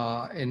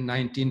in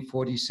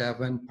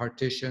 1947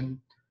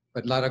 partition,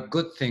 but a lot of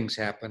good things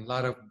happened. A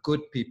lot of good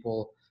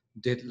people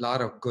did a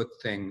lot of good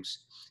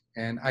things.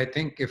 And I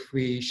think if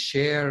we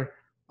share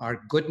our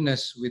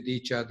goodness with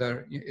each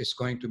other, it's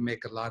going to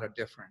make a lot of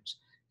difference.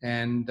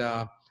 And,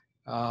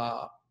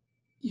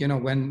 you know,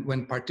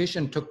 when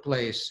partition took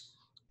place,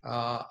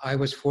 I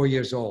was 4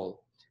 years old,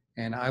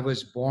 and I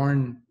was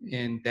born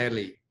in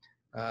Delhi,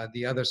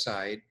 the other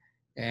side.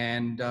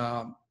 And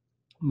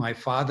my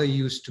father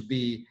used to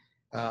be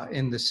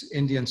in the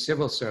Indian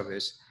civil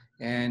service,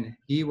 and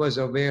he was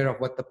aware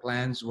of what the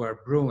plans were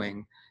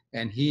brewing,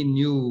 and he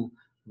knew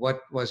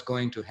what was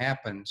going to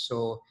happen.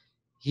 So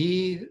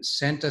he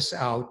sent us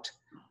out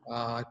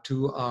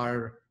to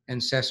our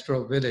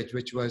ancestral village,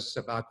 which was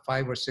about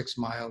 5 or 6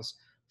 miles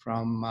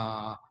from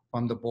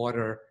the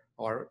border,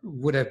 or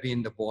would have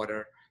been the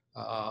border.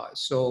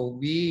 So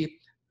we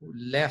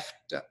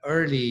left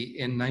early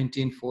in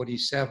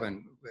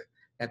 1947.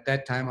 At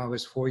that time, I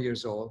was 4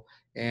 years old,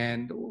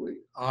 and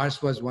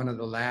ours was one of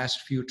the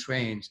last few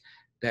trains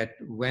that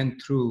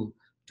went through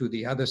to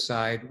the other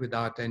side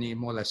without any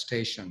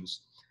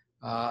molestations.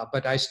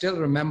 But I still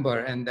remember,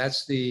 and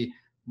that's the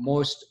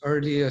most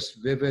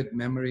earliest vivid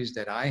memories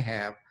that I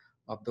have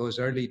of those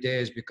early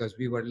days, because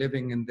we were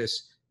living in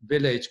this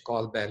village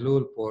called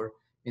Behlulpur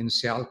in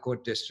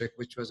Sialkot district,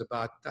 which was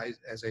about,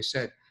 as I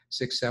said,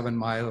 6, 7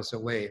 miles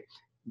away.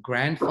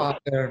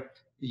 Grandfather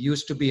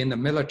used to be in the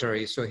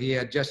military, so he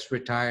had just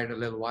retired a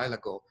little while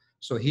ago.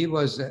 So he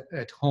was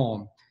at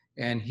home,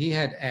 and he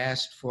had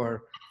asked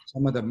for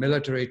some of the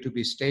military to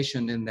be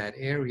stationed in that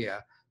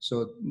area,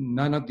 so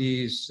none of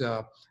these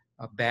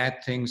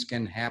bad things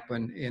can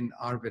happen in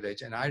our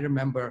village. And I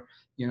remember,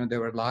 you know, there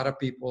were a lot of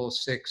people,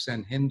 Sikhs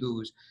and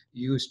Hindus,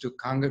 used to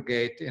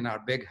congregate in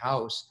our big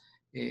house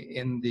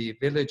in the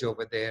village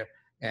over there,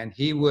 and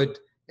he would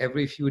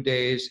every few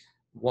days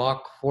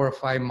walk 4 or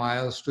 5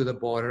 miles to the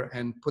border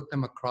and put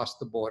them across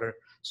the border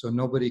so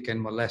nobody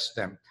can molest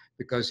them,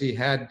 because he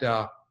had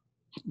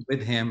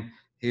with him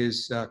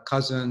his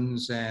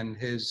cousins and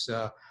his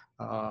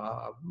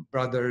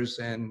brothers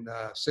and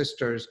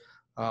sisters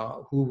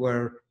who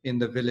were in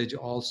the village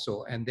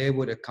also, and they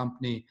would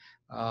accompany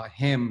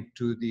him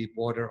to the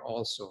border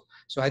also.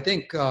 So I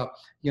think,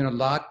 you know,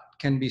 a lot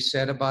can be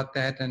said about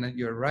that, and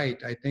you're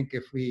right. I think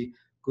if we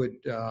could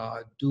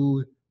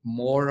do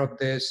more of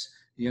this,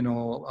 you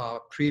know,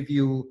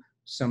 preview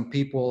some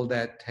people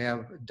that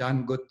have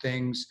done good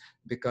things,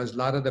 because a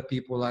lot of the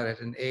people are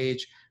at an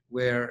age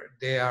where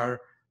they are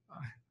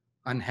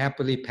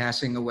unhappily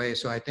passing away.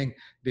 So I think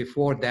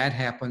before that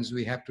happens,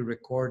 we have to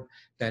record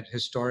that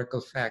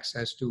historical facts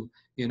as to,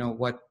 you know,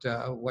 what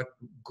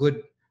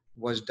good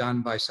was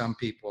done by some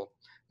people.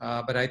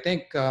 But I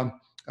think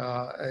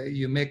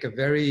you make a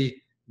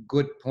very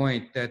good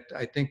point that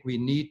I think we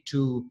need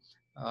to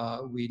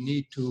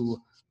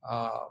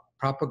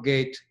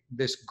propagate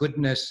this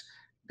goodness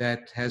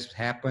that has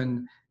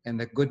happened, and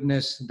the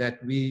goodness that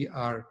we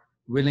are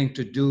willing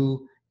to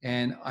do,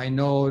 And I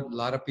know a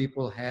lot of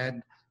people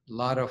had a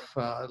lot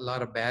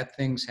of bad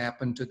things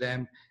happen to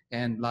them,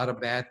 and a lot of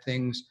bad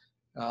things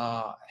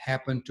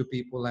happened to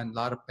people, and a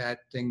lot of bad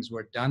things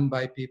were done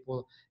by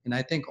people. And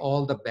I think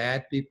all the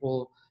bad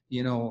people,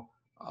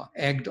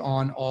 egged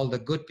on all the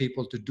good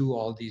people to do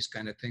all these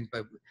kind of things.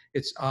 But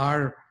it's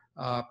our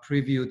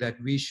preview that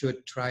we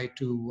should try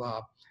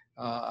to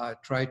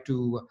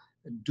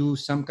do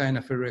some kind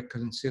of a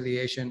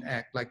reconciliation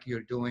act like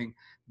you're doing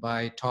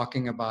by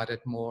talking about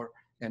it more,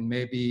 and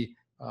maybe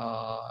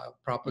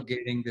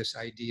propagating this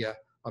idea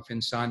of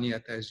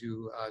insaniyat, as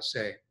you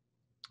say.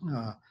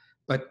 Uh,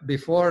 but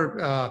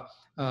before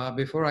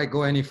I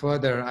go any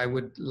further, I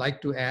would like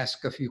to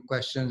ask a few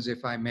questions,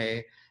 if I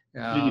may.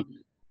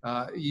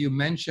 Uh, you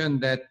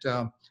mentioned uh,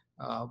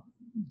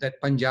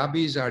 that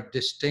Punjabis are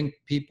distinct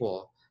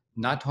people,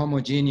 not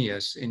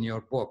homogeneous in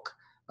your book,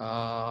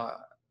 uh,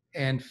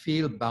 and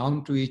feel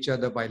bound to each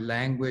other by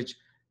language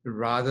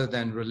rather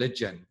than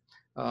religion.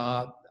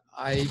 Uh,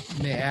 I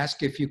may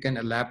ask if you can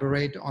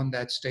elaborate on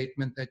that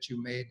statement that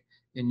you made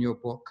in your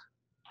book.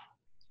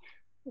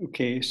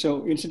 Okay,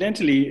 so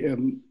incidentally,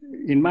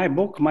 in my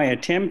book, my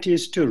attempt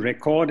is to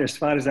record, as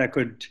far as I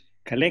could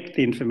collect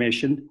the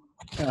information,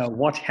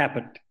 what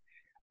happened.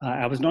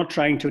 I was not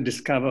trying to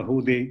discover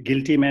who the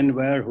guilty men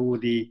were, who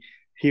the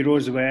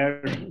heroes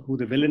were, who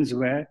the villains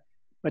were,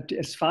 but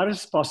as far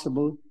as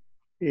possible,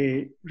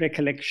 a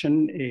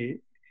recollection,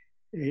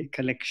 a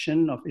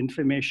collection of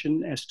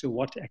information as to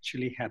what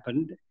actually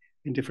happened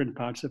in different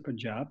parts of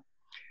Punjab.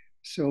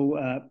 So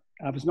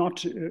I was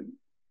not,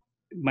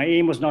 my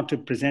aim was not to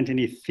present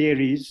any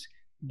theories,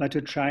 but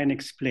to try and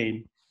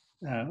explain,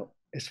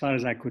 as far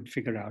as I could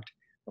figure out,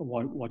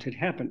 what had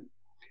happened.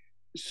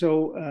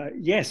 So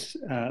yes,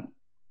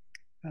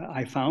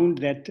 I found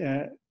that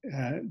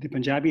the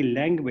Punjabi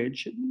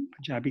language,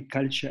 Punjabi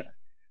culture,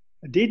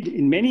 did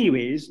in many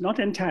ways, not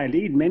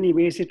entirely, in many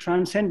ways it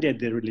transcended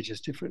the religious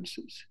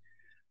differences.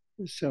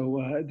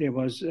 So there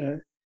was,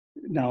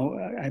 now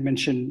I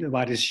mentioned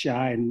Waris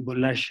Shah and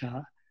Bulla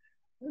Shah.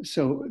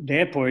 So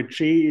their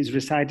poetry is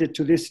recited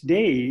to this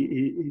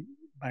day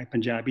by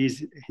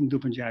Punjabis, Hindu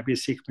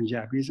Punjabis, Sikh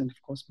Punjabis, and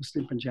of course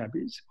Muslim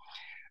Punjabis.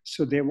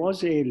 So there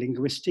was a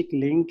linguistic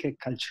link, a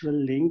cultural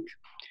link,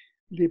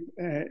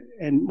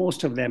 and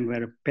most of them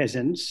were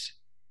peasants.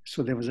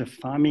 So there was a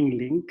farming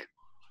link.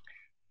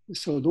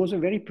 So those are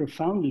very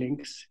profound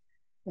links,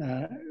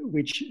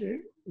 which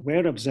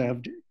were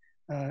observed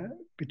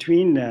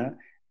between,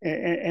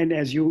 and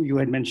as you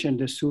had mentioned,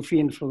 the Sufi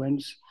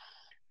influence,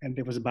 and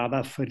there was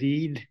Baba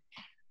Farid,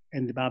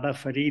 and Baba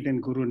Farid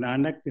and Guru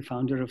Nanak, the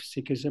founder of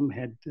Sikhism,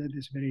 had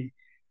this very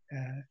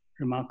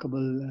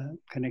remarkable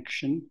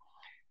connection.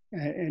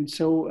 And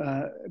so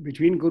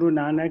between Guru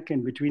Nanak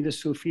and between the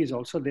Sufis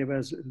also there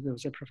was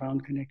a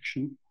profound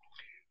connection.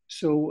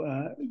 So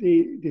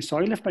the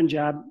soil of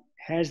Punjab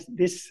has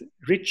this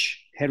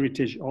rich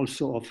heritage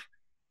also of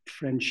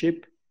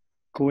friendship,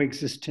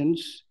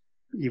 coexistence,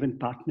 even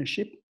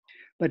partnership.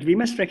 But we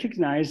must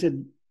recognize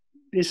that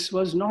this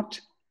was not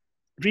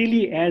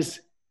really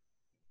as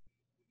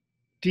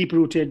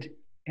deep-rooted,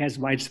 as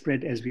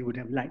widespread as we would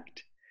have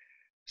liked.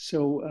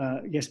 So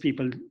yes,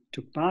 people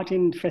took part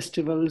in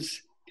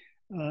festivals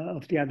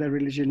of the other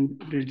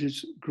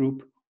religious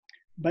group,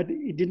 but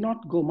it did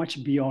not go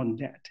much beyond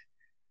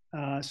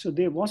that. So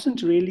there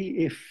wasn't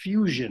really a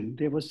fusion.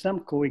 There was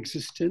some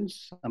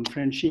coexistence, some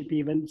friendship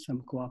even,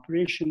 some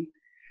cooperation,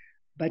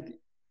 but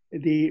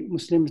the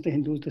Muslims, the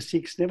Hindus, the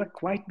Sikhs never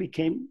quite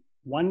became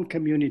one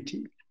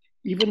community,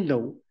 even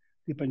though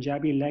the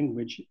Punjabi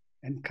language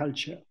and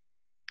culture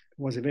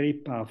was a very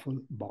powerful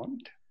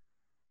bond.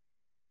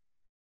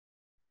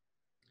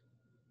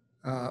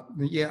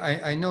 Yeah,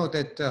 I know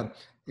that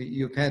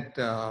you've had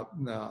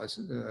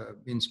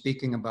been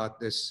speaking about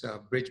this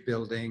bridge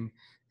building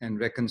and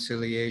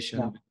reconciliation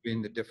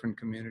between the different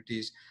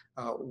communities.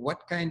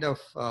 What kind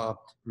of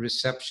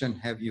reception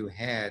have you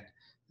had,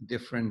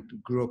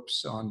 different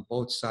groups on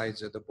both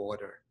sides of the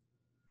border?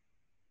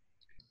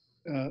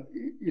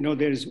 You know,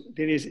 there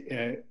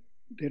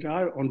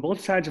are on both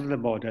sides of the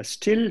border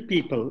still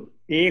people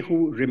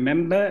who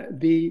remember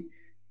the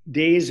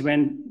days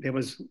when there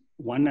was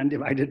one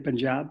undivided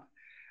Punjab,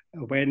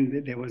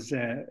 when there was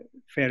a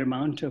fair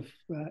amount of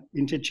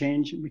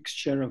interchange,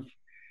 mixture of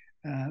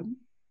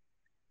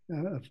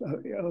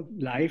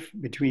life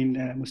between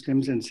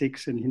Muslims and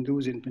Sikhs and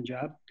Hindus in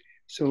Punjab.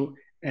 So,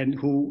 and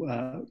who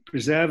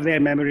preserve their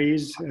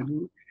memories.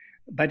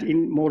 But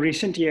in more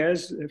recent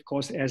years, of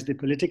course, as the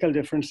political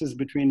differences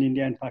between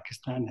India and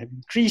Pakistan have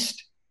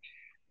increased,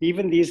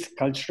 even these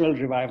cultural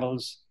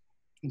revivals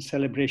and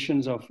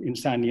celebrations of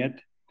insaniyat,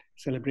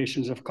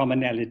 celebrations of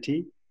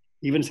commonality,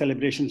 even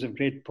celebrations of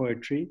great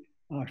poetry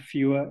are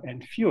fewer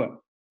and fewer.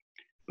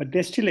 But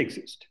they still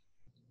exist.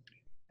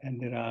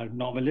 And there are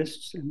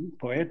novelists and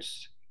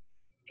poets,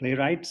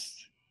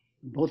 playwrights,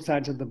 both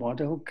sides of the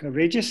border who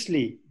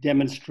courageously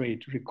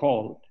demonstrate,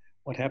 recall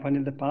what happened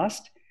in the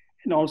past,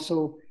 and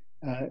also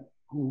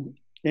who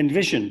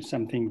envision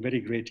something very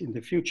great in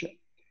the future.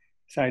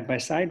 Side by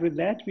side with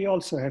that, we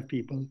also have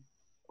people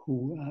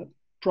who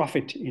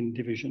profit in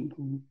division,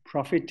 who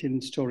profit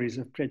in stories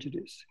of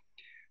prejudice,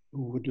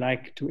 who would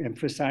like to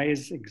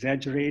emphasize,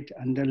 exaggerate,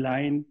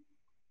 underline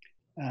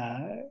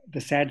the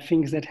sad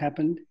things that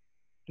happened,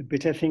 the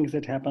bitter things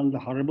that happened, the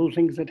horrible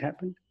things that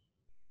happened.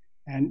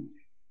 And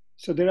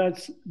so there are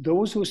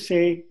those who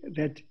say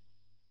that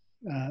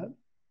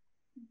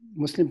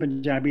Muslim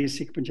Punjabis,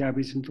 Sikh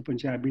Punjabis, Hindu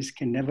Punjabis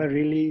can never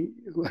really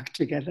work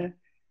together.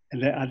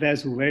 And there are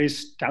others who very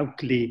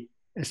stoutly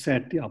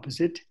assert the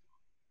opposite.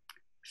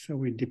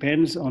 So it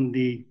depends on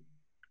the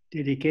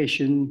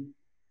dedication,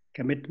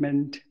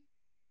 commitment,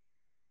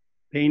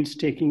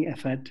 painstaking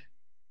effort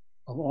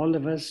of all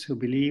of us who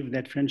believe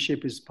that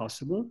friendship is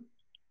possible,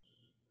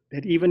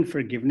 that even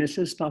forgiveness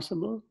is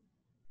possible.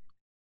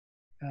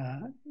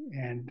 Of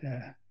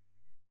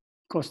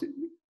course,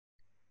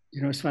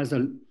 as far as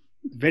the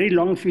very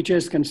long future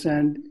is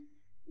concerned,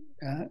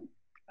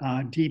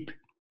 our deep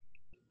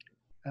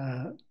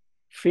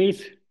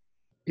faith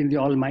in the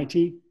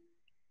Almighty,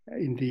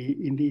 in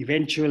the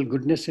eventual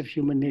goodness of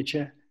human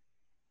nature,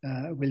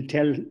 will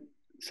tell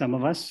some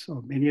of us,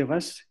 or many of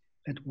us,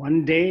 that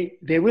one day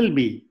there will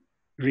be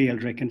real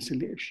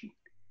reconciliation.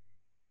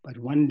 But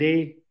one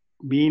day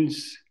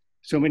means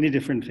so many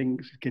different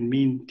things. It can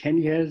mean 10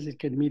 years, it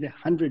can mean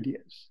 100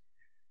 years.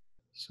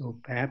 So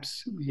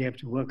perhaps we have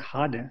to work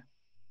harder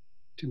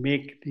to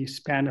make the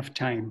span of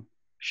time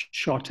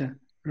shorter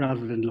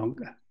rather than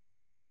longer.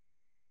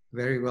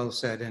 Very well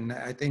said. And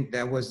I think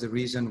that was the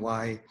reason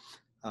why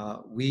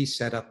we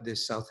set up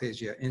this South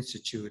Asia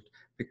Institute,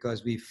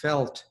 because we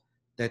felt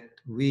that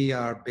we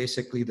are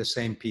basically the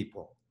same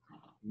people.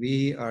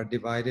 We are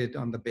divided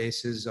on the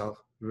basis of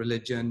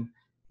religion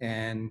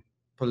and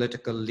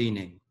political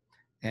leaning.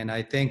 And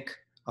I think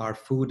our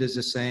food is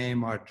the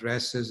same, our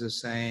dress is the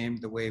same,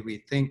 the way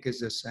we think is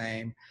the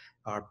same,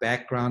 our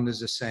background is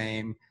the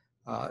same.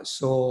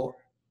 So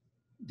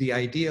the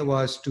idea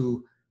was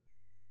to,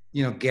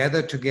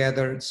 gather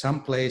together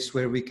someplace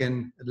where we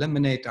can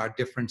eliminate our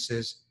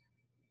differences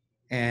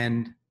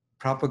and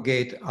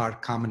propagate our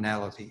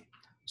commonality.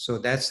 So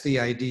that's the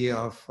idea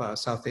of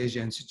South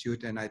Asia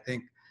Institute. And I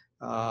think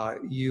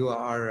you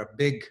are a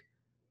big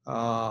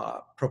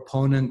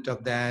proponent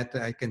of that.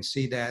 I can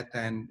see that.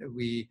 And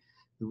we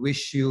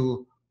wish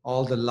you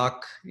all the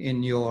luck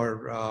in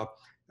your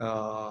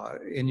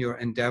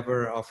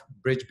endeavor of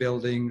bridge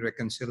building,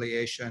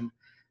 reconciliation.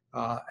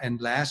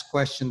 And last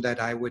question that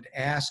I would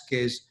ask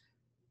is,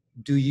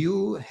 do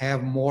you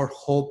have more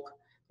hope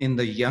in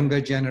the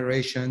younger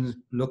generations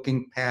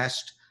looking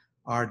past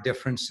our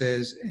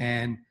differences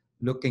and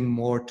looking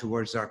more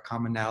towards our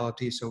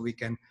commonality so we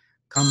can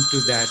come to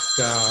that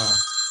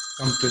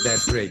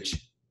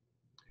bridge?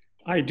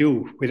 I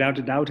do, without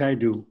a doubt I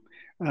do.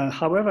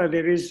 However,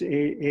 there is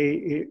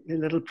a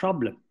little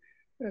problem.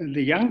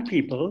 The young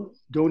people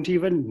don't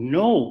even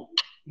know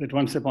that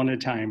once upon a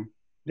time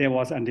there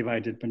was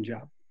undivided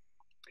Punjab,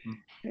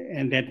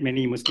 and that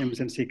many Muslims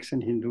and Sikhs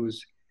and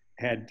Hindus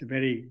had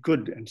very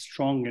good and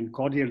strong and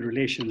cordial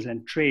relations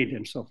and trade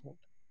and so forth.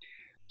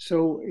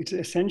 So it's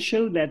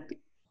essential that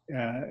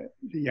the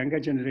younger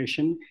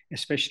generation,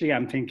 especially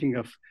I'm thinking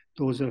of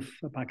those of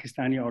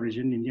Pakistani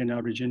origin, Indian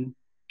origin,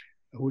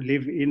 who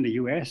live in the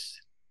US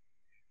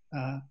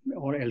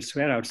or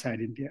elsewhere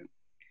outside India,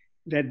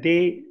 that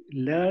they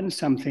learn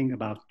something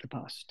about the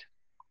past.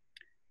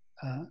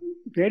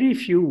 Very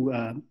few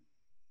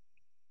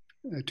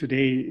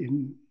today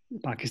in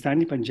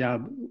Pakistani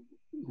Punjab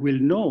will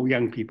know,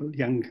 young people,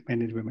 young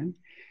men and women,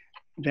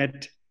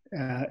 that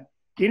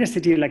in a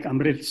city like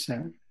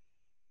Amritsar,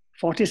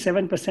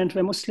 47%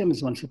 were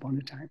Muslims once upon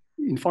a time,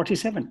 in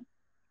 47.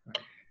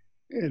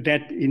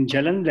 That in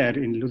Jalandhar,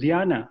 in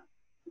Ludhiana,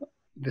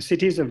 the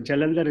cities of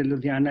Jalandhar and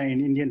Ludhiana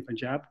in Indian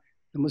Punjab,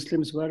 the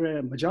Muslims were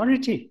a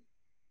majority.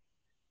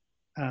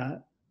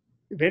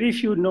 Very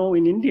few know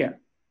in India,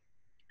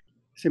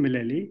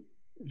 similarly,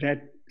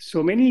 that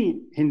so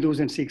many Hindus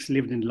and Sikhs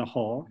lived in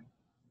Lahore,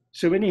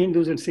 so many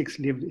Hindus and Sikhs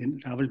lived in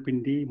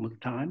Rawalpindi,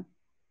 Multan.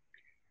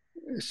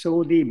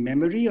 So the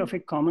memory of a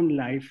common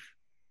life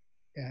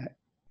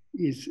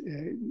is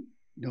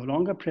no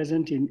longer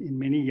present in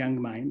many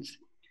young minds.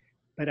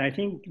 But I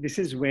think this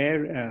is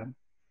where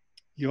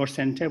your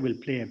center will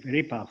play a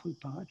very powerful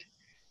part.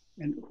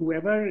 And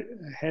whoever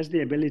has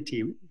the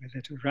ability,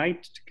 whether to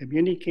write, to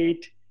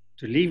communicate,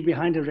 to leave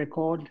behind a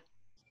record,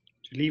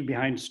 to leave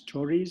behind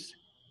stories,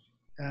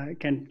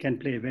 can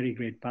play a very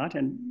great part.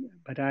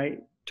 But I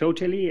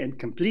totally and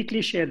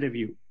completely share the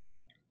view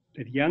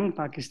that young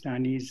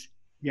Pakistanis,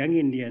 young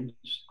Indians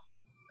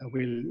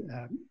will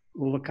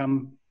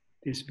overcome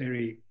this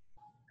very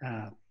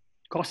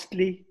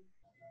costly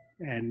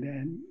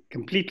and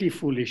completely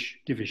foolish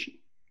division.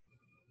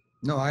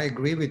 No, I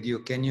agree with you.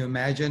 Can you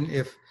imagine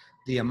if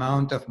the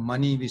amount of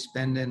money we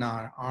spend in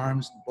our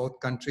arms, both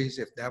countries,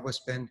 if that was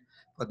spent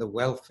for the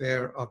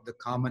welfare of the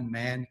common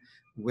man,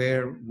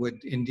 where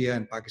would India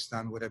and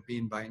Pakistan would have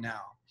been by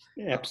now?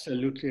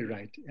 Absolutely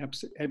right.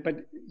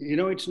 But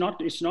it's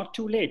not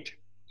too late.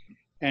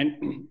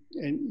 And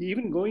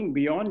even going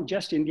beyond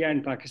just India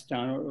and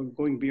Pakistan, or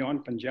going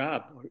beyond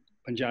Punjab, or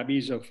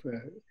Punjabis of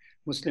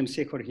Muslim,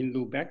 Sikh, or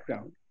Hindu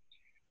background.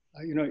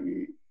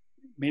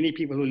 Many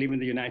people who live in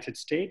the United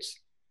States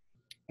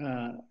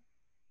are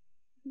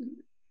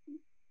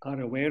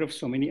aware of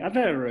so many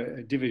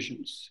other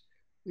divisions.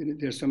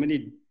 There's so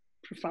many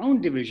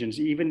profound divisions.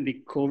 Even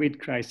the COVID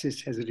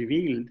crisis has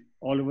revealed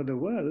all over the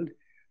world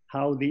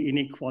how the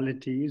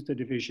inequalities, the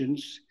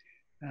divisions,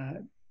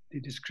 the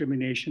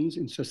discriminations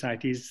in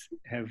societies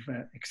have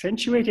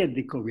accentuated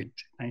the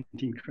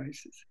COVID-19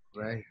 crisis.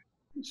 Right.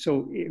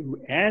 So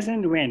as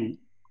and when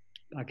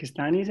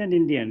Pakistanis and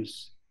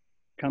Indians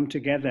come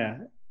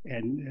together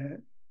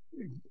and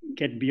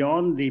get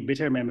beyond the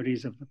bitter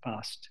memories of the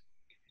past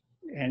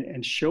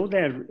and show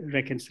their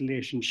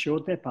reconciliation, show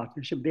their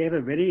partnership, they have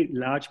a very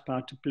large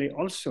part to play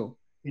also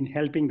in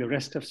helping the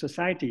rest of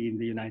society in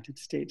the United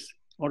States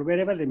or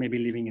wherever they may be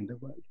living in the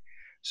world.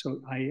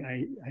 So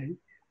I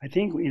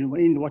think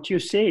in what you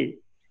say,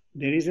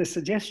 there is a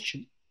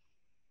suggestion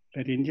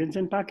that Indians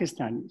and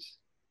Pakistanis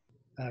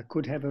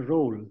could have a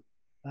role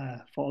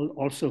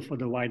also for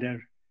the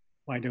wider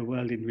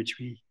world in which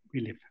we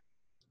live.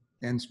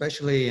 And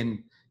especially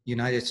in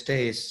United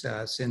States,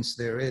 since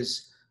there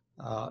is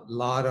a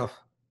lot of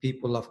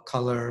people of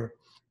color,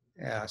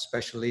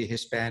 especially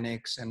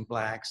Hispanics and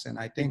Blacks, and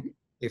I think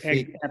if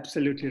we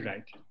absolutely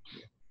right,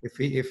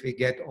 if we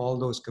get all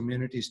those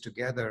communities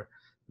together,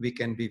 we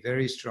can be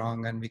very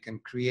strong and we can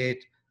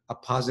create a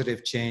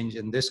positive change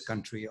in this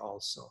country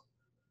also.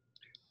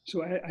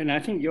 So, and I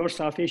think your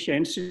South Asia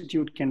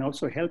Institute can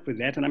also help with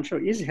that, and I'm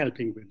sure is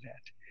helping with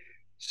that.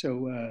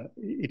 So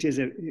it is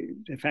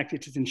the fact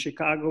it is in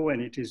Chicago,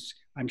 and it is,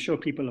 I'm sure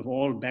people of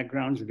all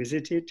backgrounds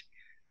visit it.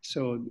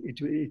 So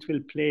it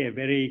will play a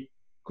very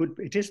good,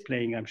 it is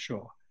playing, I'm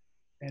sure.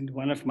 And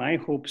one of my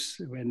hopes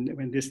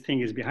when this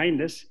thing is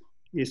behind us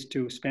is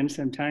to spend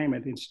some time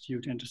at the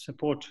Institute and to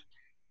support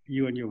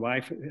you and your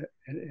wife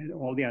and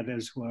all the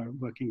others who are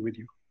working with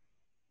you.